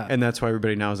 Yeah. And that's why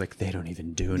everybody now is like, they don't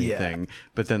even do anything.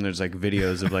 But then there's like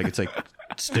videos of like, it's like,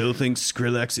 still thinks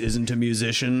Skrillex isn't a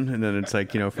musician. And then it's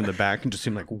like, from the back and just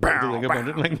seem like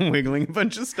wiggling a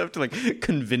bunch of stuff to like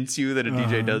convince you that a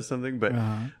DJ does something. But,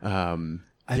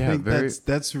 I think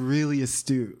that's really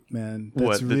astute, man.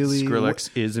 That's that really Skrillex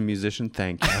is a musician.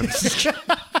 Thank you.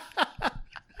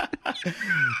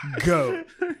 Go.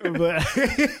 But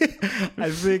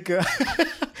I think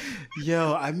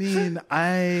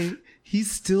he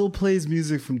still plays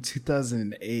music from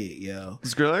 2008, yo.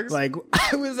 Skrillex? Like,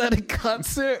 I was at a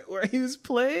concert where he was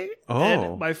playing,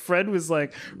 and my friend was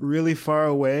like really far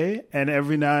away, and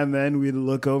every now and then we'd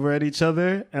look over at each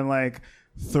other and like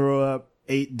throw up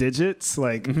 8 digits.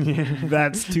 Like,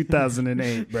 that's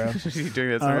 2008, bro. He's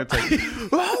doing that song. It's like,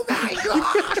 oh my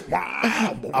god,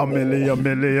 wow, a milli.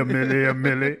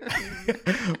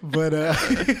 But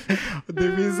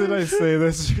the reason I say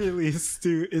that's really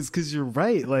astute is because you're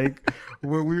right. Like,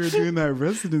 when we were doing that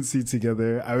residency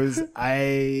together,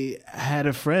 I had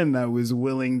a friend that was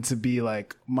willing to be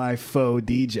like my faux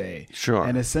DJ. Sure.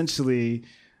 And essentially,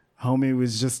 homie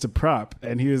was just a prop,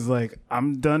 and he was like,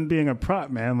 I'm done being a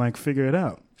prop, man. Like, figure it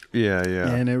out. Yeah.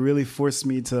 And it really forced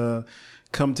me to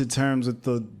come to terms with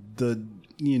the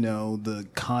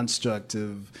construct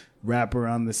of rapper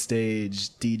on the stage,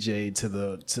 DJ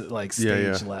to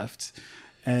stage left.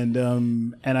 And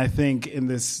I think in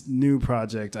this new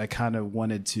project, I kind of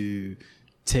wanted to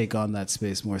take on that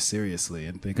space more seriously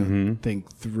and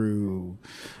think through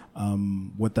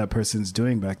what that person's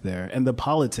doing back there and the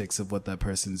politics of what that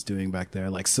person's doing back there,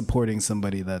 like supporting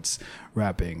somebody that's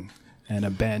rapping and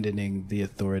abandoning the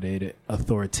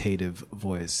authoritative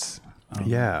voice.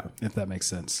 If that makes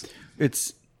sense.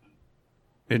 It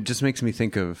just makes me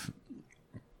think of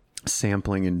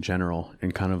sampling in general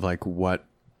and kind of like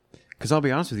because I'll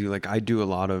be honest with you, like I do a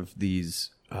lot of these,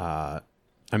 I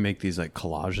make these like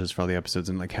collages for all the episodes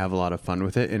and like have a lot of fun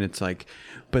with it. And it's like,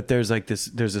 but there's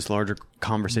this larger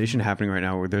conversation happening right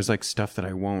now where there's like stuff that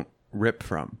I won't rip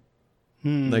from.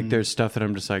 Like there's stuff that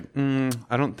I'm just like,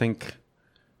 I don't think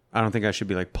I should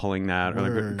be like pulling that or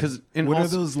like, because what are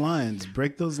those lines?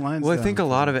 Break those lines. Well, I think a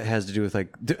lot of it has to do with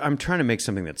like, I'm trying to make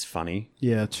something that's funny.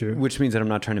 Yeah, true. Which means that I'm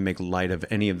not trying to make light of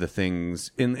any of the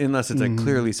things unless it's like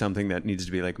clearly something that needs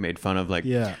to be like made fun of. Like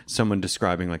someone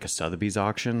describing like a Sotheby's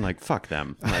auction, like fuck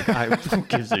them. Like who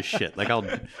gives a shit? Like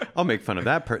I'll make fun of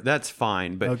that. That's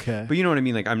fine. But you know what I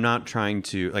mean? Like I'm not trying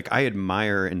to, like I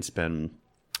admire and spend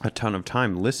a ton of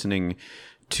time listening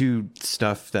to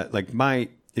stuff that like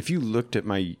if you looked at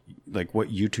my, like what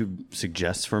YouTube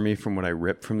suggests for me from what I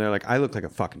rip from there, like I look like a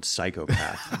fucking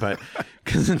psychopath, but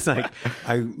cause it's like,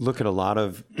 I look at a lot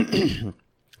of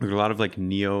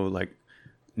like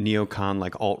neocon,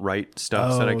 like alt-right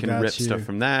stuff that I can rip stuff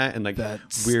from that. And like that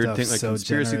weird thing, like so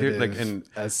conspiracy theory, like, and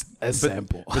as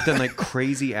sample, but then like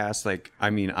crazy ass, like, I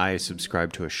mean, I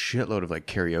subscribe to a shitload of like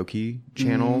karaoke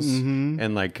channels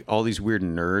and like all these weird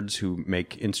nerds who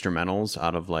make instrumentals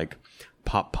out of like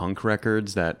pop punk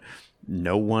records that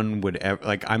no one would ever,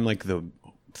 like I'm like the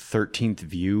 13th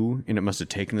view, and it must have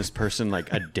taken this person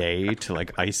like a day to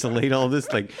like isolate all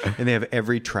this, like, and they have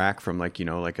every track from like,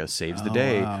 like a Saves the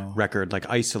Day record like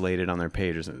isolated on their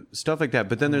pages and stuff like that.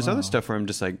 But then there's other stuff where I'm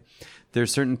just like,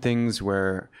 there's certain things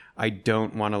where I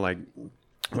don't want to like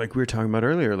we were talking about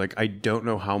earlier, like I don't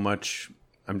know how much,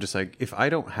 I'm just like, if I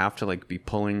don't have to like be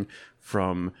pulling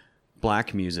from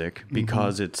black music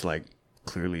because it's like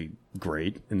clearly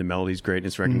great and the melody's great and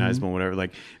it's recognizable, whatever,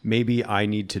 like maybe I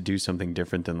need to do something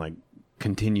different than like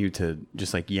continue to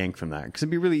just like yank from that, because it'd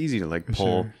be really easy to like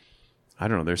pull I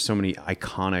don't know, there's so many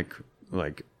iconic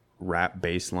like rap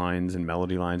bass lines and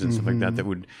melody lines and stuff like that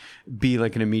would be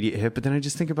like an immediate hit, but then I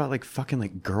just think about like fucking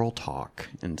like girl talk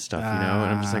and stuff, and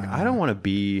I'm just like, I don't want to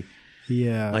be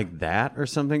like that or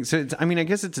something. So it's, I mean, I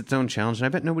guess it's its own challenge, and I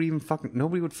bet nobody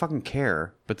would fucking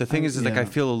care. But the thing is like I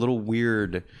feel a little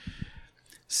weird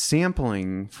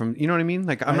sampling from, you know what I mean?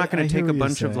 Like I'm not going to take a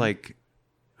bunch of like,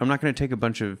 I'm not going to take a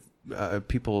bunch of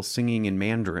people singing in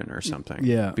Mandarin or something.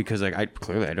 Yeah. Because like I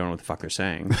don't know what the fuck they're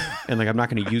saying, and like I'm not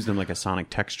going to use them like a sonic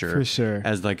texture For sure.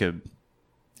 as like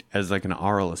an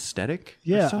aural aesthetic.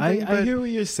 Yeah, I I hear what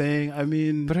you're saying. I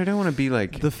mean, but I don't want to be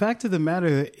like the fact of the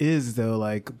matter is, though,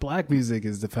 like black music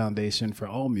is the foundation for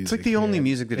all music. it's like the only man.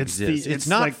 music that exists. It's it's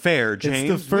not like, fair, James.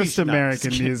 It's the first We should not-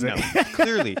 American music. No,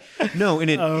 clearly, no, and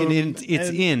it's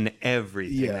and- in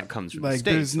everything Yeah, that comes from like, the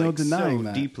States. there's no like, denying so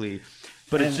that. deeply.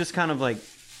 But it's just kind of like,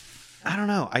 I don't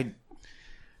know.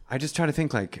 I just try to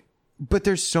think like, but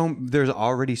there's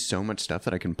already so much stuff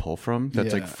that I can pull from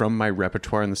that's like Yeah. from my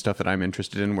repertoire and the stuff that I'm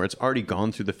interested in, where it's already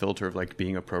gone through the filter of like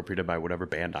being appropriated by whatever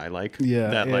band I like. Yeah,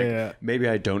 that yeah, like yeah. maybe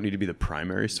I don't need to be the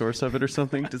primary source of it or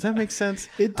something. Does that make sense?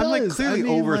 It I'm like does. clearly I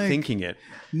mean, overthinking it.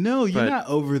 No, you're But- not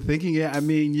overthinking it. I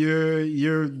mean,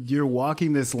 you're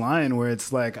walking this line where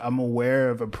it's like I'm aware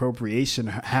of appropriation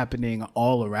happening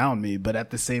all around me, but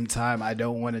at the same time, I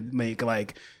don't want to make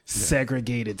like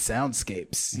segregated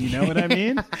soundscapes. You know what I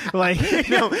mean? Like,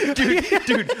 No,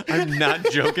 dude, I'm not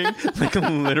joking. Like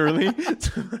literally,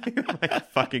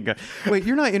 like fucking God. Wait,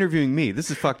 you're not interviewing me. This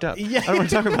is fucked up. Yeah. I don't want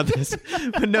to talk about this.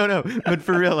 But no. But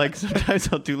for real, like sometimes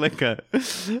I'll do like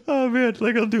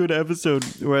I'll do an episode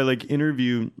where I like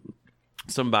interview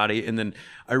somebody, and then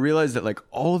I realize that like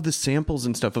all of the samples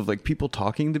and stuff of like people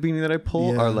talking at the beginning that I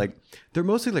pull Yeah. are like they're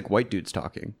mostly like white dudes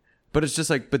talking. But it's just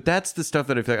like, but that's the stuff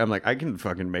that I feel like I'm like, I can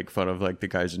fucking make fun of like the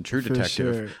guys in True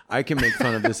Detective. sure. I can make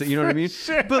fun of this. You know what I mean?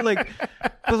 But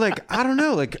like, I don't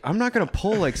know. Like, I'm not going to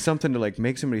pull like something to like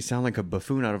make somebody sound like a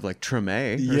buffoon out of like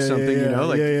Treme or Yeah, something, yeah, you know?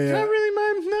 Like, yeah, yeah, it's yeah. not really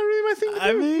my thing to do.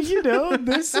 I mean, you know,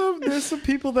 there's some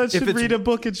people that should it's- read a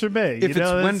book in Treme. if you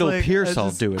know? it's Wendell like, Pierce, I I'll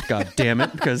just- do it. God damn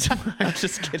it. Because I'm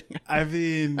just kidding. I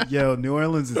mean, yo, New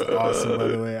Orleans is awesome, by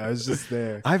the way. I was just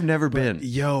there. I've never been.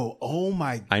 Yo, oh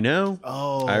my. I know.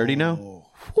 Oh. I already know.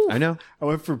 I know. I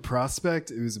went for Prospect.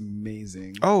 It was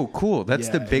amazing. Oh, cool. That's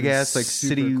Yeah, the big it was ass, like, super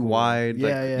city-wide. cool.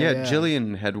 Like, Yeah.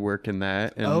 Jillian had work in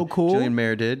that. And Oh, cool. Jillian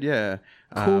Mayer did, yeah.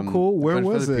 Cool. a Where bunch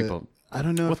of was other it? people. I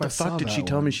don't know What if the I saw fuck did that she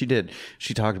tell one. me she did?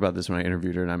 She talked about this when I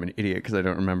interviewed her, and I'm an idiot because I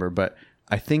don't remember. But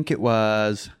I think it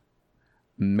was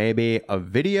maybe a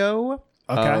video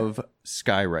of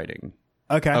skywriting.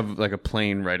 Okay. Of like a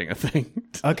plane writing a thing.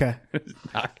 Okay.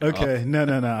 Knock it off. Okay. No.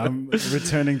 I'm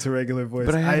returning to regular voice.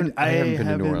 But I haven't been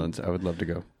to New Orleans. I would love to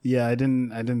go. Yeah, I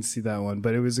didn't see that one,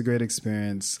 but it was a great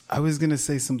experience. I was gonna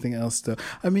say something else though.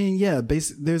 I mean, yeah,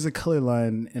 there's a color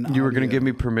line in You were going to audio. give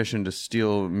me permission to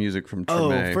steal music from Oh,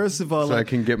 Treme. first of all, so I like-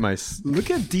 can get my.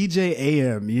 Look at DJ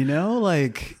AM, you know?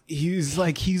 Like he was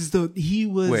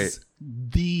Wait.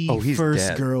 the Oh, he's first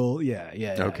dead. girl. Yeah.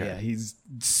 Okay. Yeah, he's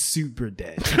super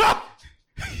dead.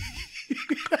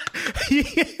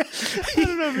 I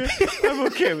don't know, man. I'm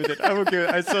okay with it.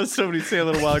 I saw somebody say a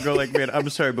little while ago, like, man, I'm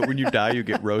sorry, but when you die, you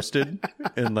get roasted.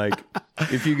 And like,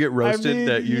 if you get roasted, mean,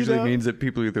 that you usually know- means that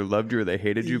people either loved you or they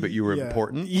hated you, but you were Yeah.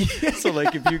 important. Yeah. So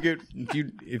like,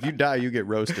 if you die, you get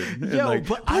roasted. And Yo, like,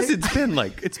 but plus I- it's been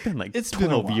like It's been a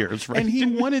 12 while. years, right? And he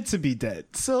wanted to be dead.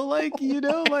 So like, you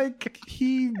know, like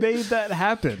he made that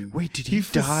happen. Wait, did he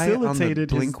die on the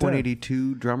facilitated his Blink death.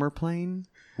 182 drummer plane?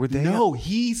 Were they No,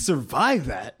 he survived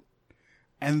that.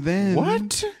 And then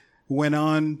What? went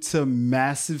on to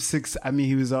massive success. I mean,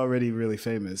 he was already really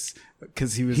famous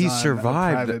because he was He on survived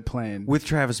a private plane. with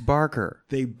Travis Barker.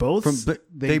 They both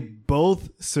they both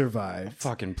survived.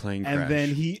 Fucking plane And crash.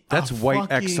 then he- That's a white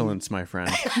fucking- excellence, my friend.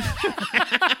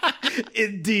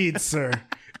 Indeed, sir.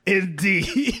 Indeed.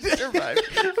 Survived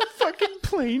a fucking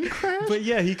plane crash. But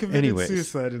yeah, he committed Anyways.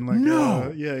 suicide and like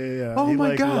No. yeah. Oh he my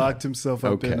like God. locked himself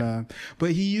up Okay. in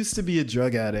but he used to be a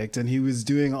drug addict and he was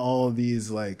doing all of these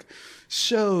like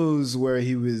shows where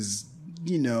he was,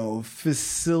 you know,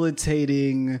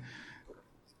 facilitating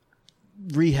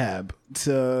rehab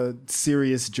to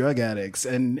serious drug addicts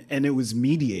and it was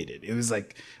mediated. It was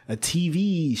like a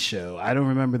TV show. I don't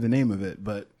remember the name of it,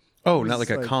 but Oh, it not was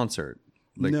like a concert.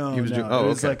 Like no, he was no, doing. Oh, it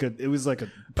was okay. it was like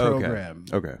a program.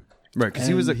 Okay. Right, because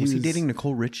he was And like, was he was- dating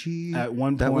Nicole Richie At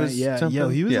one That point, was yeah,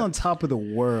 something? he was Yeah. on top of the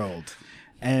world,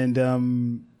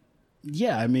 and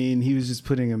yeah, I mean, he was just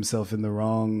putting himself in the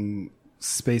wrong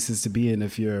spaces to be in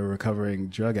if you're a recovering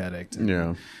drug addict. And,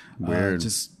 Yeah, weird.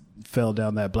 just fell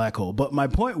down that black hole. But my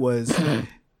point was,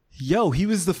 yo, he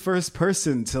was the first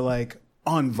person to like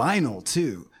on vinyl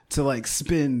too to like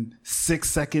spin 6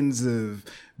 seconds of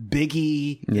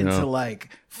Biggie into like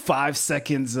 5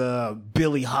 seconds of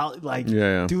Billie Holiday, like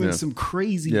doing some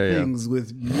crazy things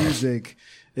with music,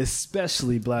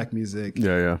 especially black music.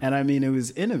 Yeah. And I mean, it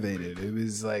was innovative. It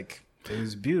was like, it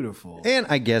was beautiful. And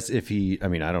I guess I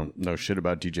don't know shit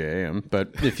about DJ AM,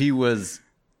 but if he was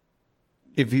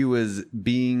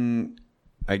being,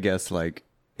 I guess, like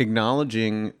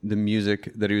acknowledging the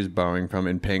music that he was borrowing from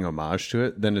and paying homage to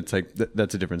it, then it's like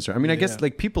that's a different story. I mean, I guess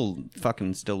like people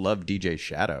fucking still love DJ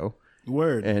Shadow.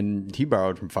 Word. And he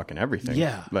borrowed from fucking everything.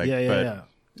 Yeah. Like, Yeah.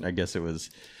 I guess it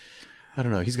was, I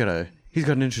don't know. He's got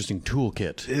an interesting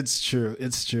toolkit. It's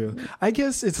true. I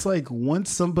guess it's like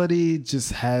once somebody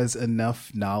just has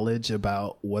enough knowledge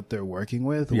about what they're working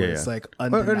with, where it's like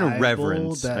undeniable. And a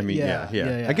reverence. That, I mean,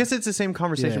 yeah. I guess it's the same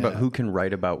conversation about who can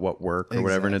write about what work or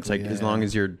whatever. And it's like, as long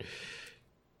as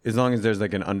there's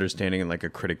like an understanding and like a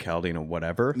criticality and a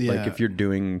whatever, like if you're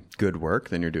doing good work,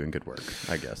 then you're doing good work,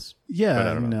 I guess. Yeah, but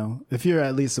I don't know. If you're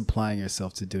at least applying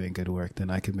yourself to doing good work, then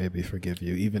I could maybe forgive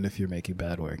you, even if you're making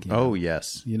bad work. You know? Oh,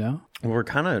 yes. You know? Well, we're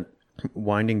kind of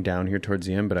winding down here towards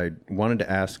the end, but I wanted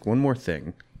to ask one more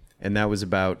thing, and that was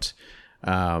about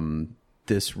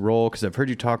this role, because I've heard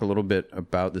you talk a little bit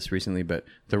about this recently, but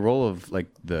the role of like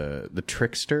the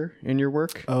trickster in your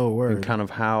work. Oh, word. And kind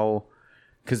of how...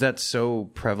 Because that's so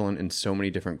prevalent in so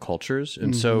many different cultures.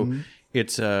 And so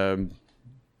it's a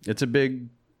big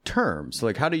term. So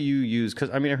like, how do you use,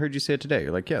 because I mean, I heard you say it today.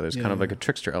 You're like, there's kind of like a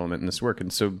trickster element in this work.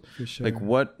 And so like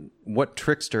what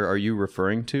trickster are you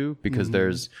referring to? Because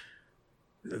there's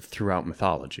throughout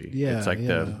mythology. Yeah, it's like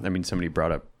I mean, somebody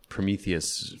brought up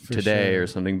Prometheus today or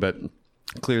something, but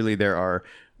clearly there are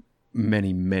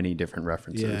many, many different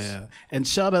references. Yeah. And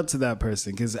shout out to that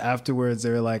person, because afterwards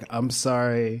they were like, I'm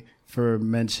sorry for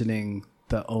mentioning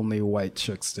the only white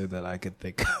trickster that I could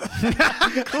think of.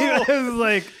 It was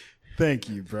like, thank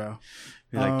you, bro.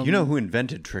 You're like, you know who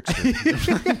invented trickster?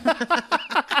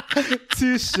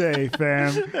 Touche, fam.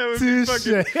 That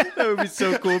would be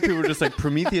so cool. People were just like,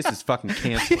 Prometheus is fucking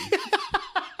canceled.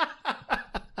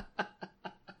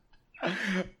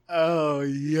 Oh,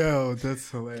 yo,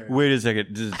 that's hilarious. Wait a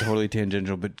second. This is totally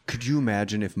tangential, but could you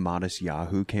imagine if Modest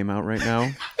Yahoo came out right now?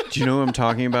 Do you know what I'm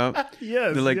talking about?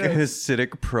 Yes. The like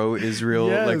Hasidic pro-Israel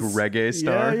like reggae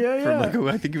star. From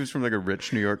like I think he was from like a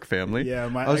rich New York family. Yeah,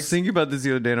 I was thinking about this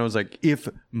the other day, and I was like, if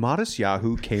Modest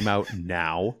Yahoo came out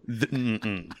now, no,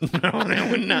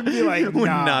 it would not. It would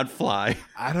not fly.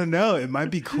 I don't know. It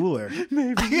might be cooler.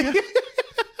 Maybe. Yeah.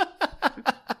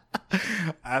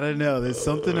 I don't know. There's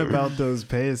something about those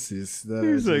paces that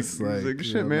he's are like,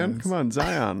 shit, man. Come on,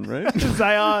 Zion, right?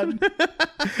 Zion.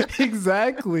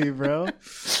 Exactly, bro.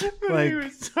 Like, anyway,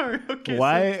 sorry. Okay,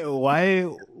 why,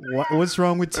 what's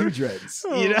wrong with two dreads?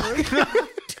 You know?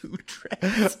 Two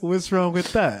dreads. What's wrong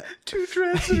with that? Two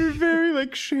dreads that are very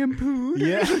like shampooed.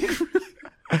 Yeah.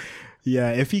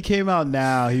 Yeah, if he came out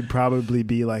now, he'd probably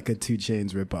be like a 2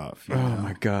 Chainz ripoff. Oh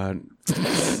my God.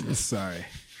 Sorry.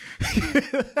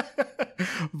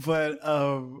 But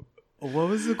what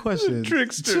was the question?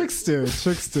 Trickster.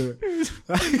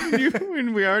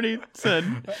 We already said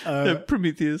that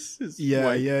Prometheus is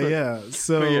white. Yeah.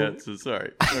 So so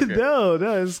sorry. Okay. No,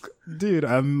 dude,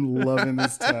 I'm loving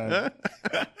this time.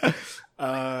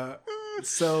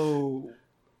 So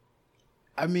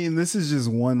I mean, this is just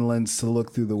one lens to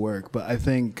look through the work, but I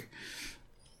think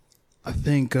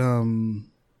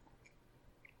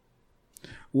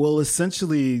well,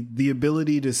 essentially, the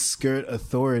ability to skirt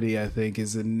authority, I think,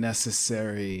 is a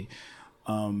necessary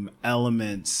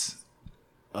element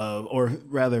of, or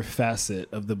rather facet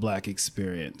of the Black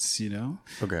experience, you know?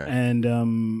 Okay. And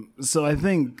so I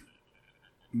think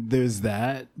there's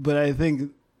that, but I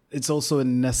think it's also a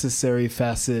necessary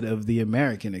facet of the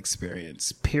American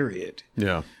experience, period.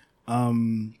 Yeah.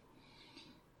 And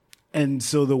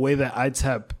so the way that I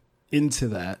tap into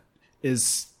that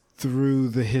is through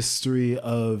the history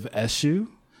of Eshu,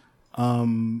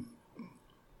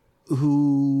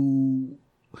 who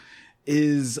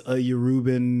is a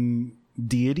Yoruban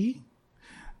deity.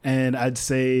 And I'd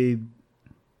say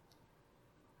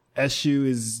Eshu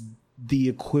is the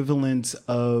equivalent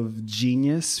of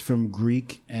genius from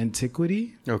Greek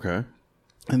antiquity. Okay.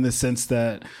 In the sense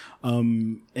that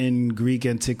in Greek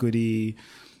antiquity,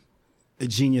 a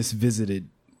genius visited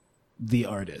the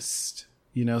artist.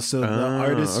 You know, so the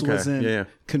artist wasn't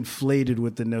conflated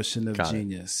with the notion of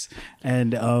genius.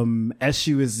 And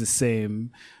Eshu is the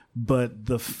same, but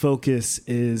the focus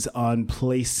is on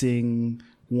placing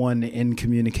one in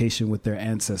communication with their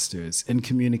ancestors, in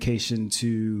communication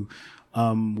to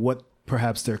what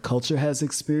perhaps their culture has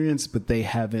experienced, but they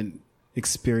haven't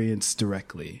experienced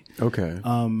directly. Okay.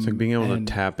 It's like being able to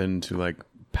tap into like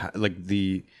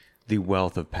the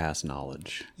wealth of past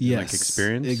knowledge, like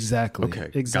experience. Exactly. Okay.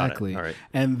 Exactly. All right.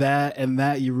 And that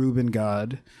Yoruban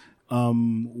god,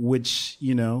 which,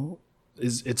 you know,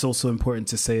 it's also important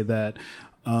to say that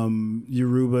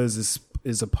Yoruba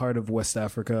is a part of West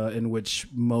Africa in which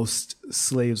most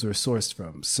slaves were sourced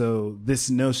from. So this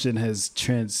notion has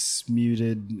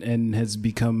transmuted and has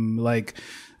become like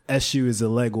Eshu is a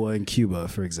legua in Cuba,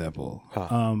 for example.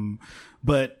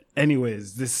 But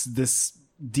anyways, this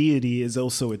deity is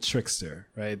also a trickster,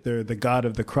 right? They're the god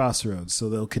of the crossroads, so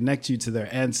they'll connect you to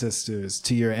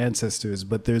your ancestors,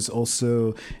 but there's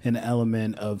also an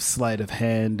element of sleight of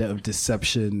hand, of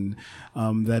deception,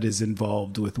 that is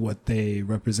involved with what they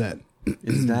represent.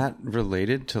 Is that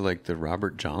related to like the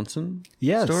Robert Johnson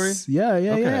story?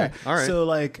 Yeah. All right. So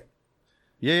like,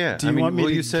 yeah. do you want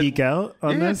me to geek out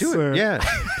on this? Do it. Or? Yeah,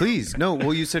 please. No,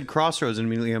 well, you said crossroads, and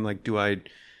immediately I'm like, do I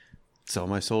sell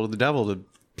my soul to the devil to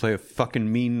play a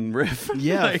fucking mean riff?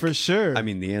 Yeah, like, for sure. I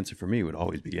mean, the answer for me would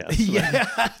always be yes. Yeah.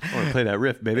 I want to play that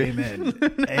riff, baby.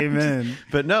 Amen.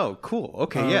 But no, cool.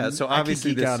 Okay, yeah. So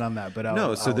obviously I could geek out on that,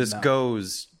 but this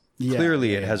goes.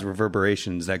 Clearly, it has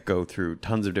reverberations that go through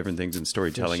tons of different things in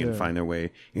storytelling and find their way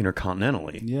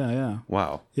intercontinentally. Yeah.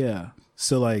 Wow. Yeah.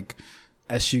 So like,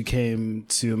 Eshu came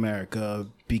to America,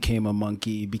 became a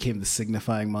monkey, became the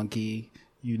signifying monkey.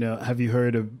 You know, have you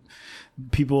heard of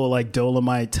people like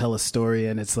Dolomite tell a story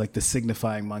and it's like the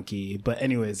signifying monkey? But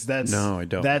anyways, no, I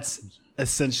don't. That's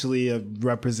essentially a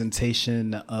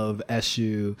representation of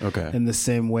Eshu. Okay. In the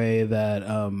same way that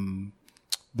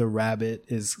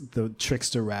the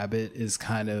trickster rabbit is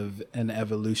kind of an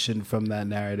evolution from that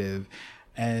narrative.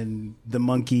 And the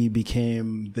monkey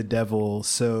became the devil.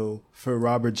 So for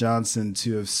Robert Johnson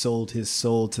to have sold his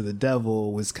soul to the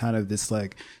devil was kind of this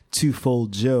like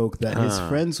twofold joke that his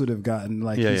friends would have gotten.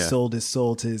 Like he sold his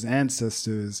soul to his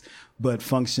ancestors, but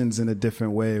functions in a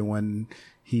different way when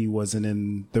he wasn't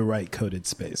in the right coded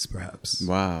space, perhaps.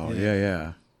 Wow.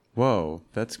 Yeah. Whoa,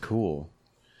 that's cool.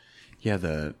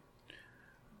 Yeah,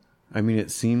 I mean,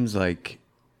 it seems like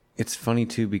it's funny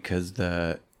too because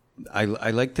I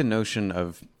like the notion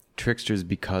of tricksters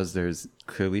because there's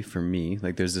clearly for me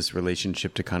like there's this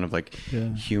relationship to kind of like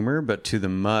humor, but to the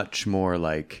much more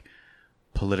like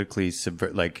politically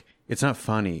subvert. Like it's not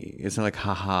funny. It's not like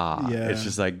haha. Yeah. It's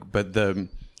just like but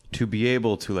to be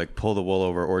able to like pull the wool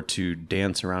over or to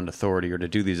dance around authority or to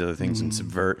do these other things and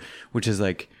subvert, which is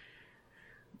like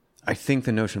I think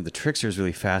the notion of the trickster is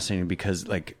really fascinating because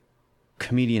like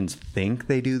comedians think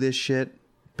they do this shit,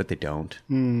 but they don't.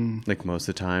 Like most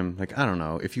of the time. Like, I don't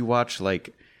know. If you watch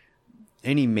like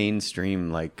any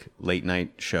mainstream like late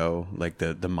night show, like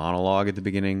the monologue at the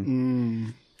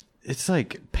beginning, it's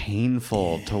like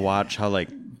painful to watch how like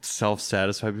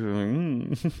self-satisfied people are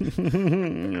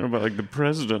like, about like the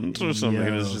president or something.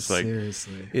 And it's just like,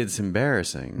 seriously. It's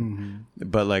embarrassing.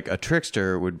 But like a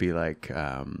trickster would be like,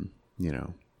 you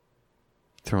know,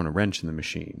 throwing a wrench in the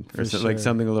machine or like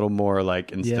something a little more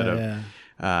like instead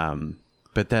of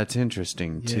but that's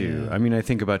interesting too. I mean, I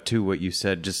think about too what you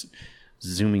said, just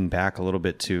zooming back a little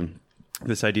bit to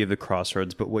this idea of the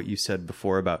crossroads, but what you said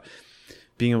before about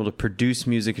being able to produce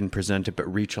music and present it but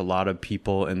reach a lot of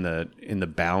people in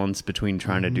the balance between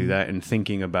trying to do that and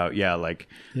thinking about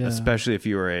especially if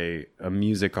you are a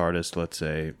music artist, let's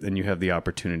say, and you have the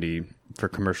opportunity for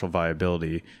commercial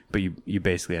viability, but you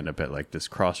basically end up at like this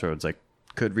crossroads, like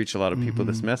could reach a lot of people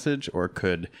this message or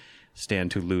could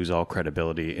stand to lose all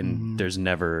credibility, and there's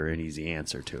never an easy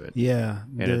answer to it.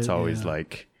 And it's always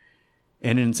like,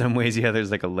 and in some ways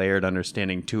there's like a layered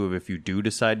understanding too of if you do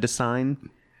decide to sign,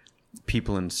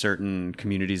 people in certain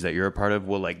communities that you're a part of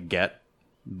will like get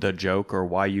the joke or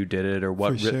why you did it or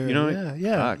what you know.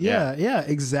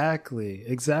 Exactly.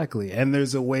 And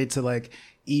there's a way to like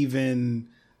even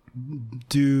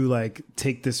do like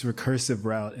take this recursive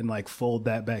route and like fold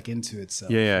that back into itself.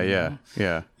 Yeah.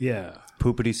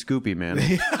 Poopity scoopy, man.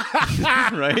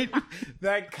 Right?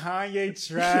 That Kanye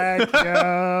track,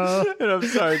 yo. And I'm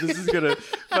sorry, this is gonna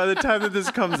by the time that this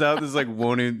comes out, this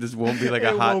won't be like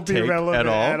a hot take at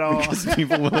all because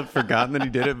people will have forgotten that he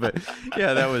did it. But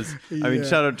yeah, that was I mean,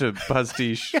 shout out to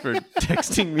Pastiche for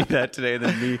texting me that today and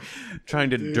then me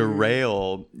trying to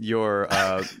derail your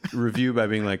review by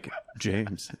being like,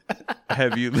 James,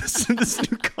 have you listened to this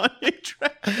new Kanye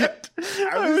track?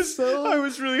 I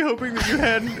was really hoping that you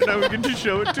hadn't, and I was going to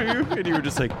show it to you, and you were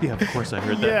just like, yeah, of course I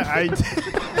heard that. Yeah, I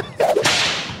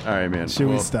did. All right, man. Should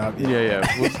we stop? Yeah.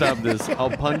 We'll stop this.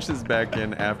 I'll punch this back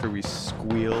in after we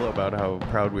squeal about how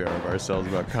proud we are of ourselves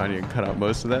about Kanye and cut out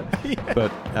most of that. Yeah.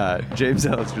 But James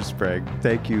Alistair Sprague,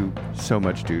 thank you so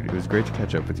much, dude. It was great to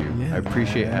catch up with you. Yeah, I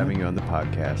appreciate having you on the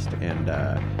podcast. And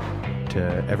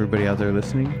to everybody out there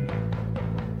listening,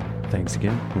 thanks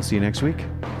again. We'll see you next week.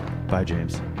 Bye,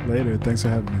 James. Later. Thanks for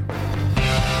having me.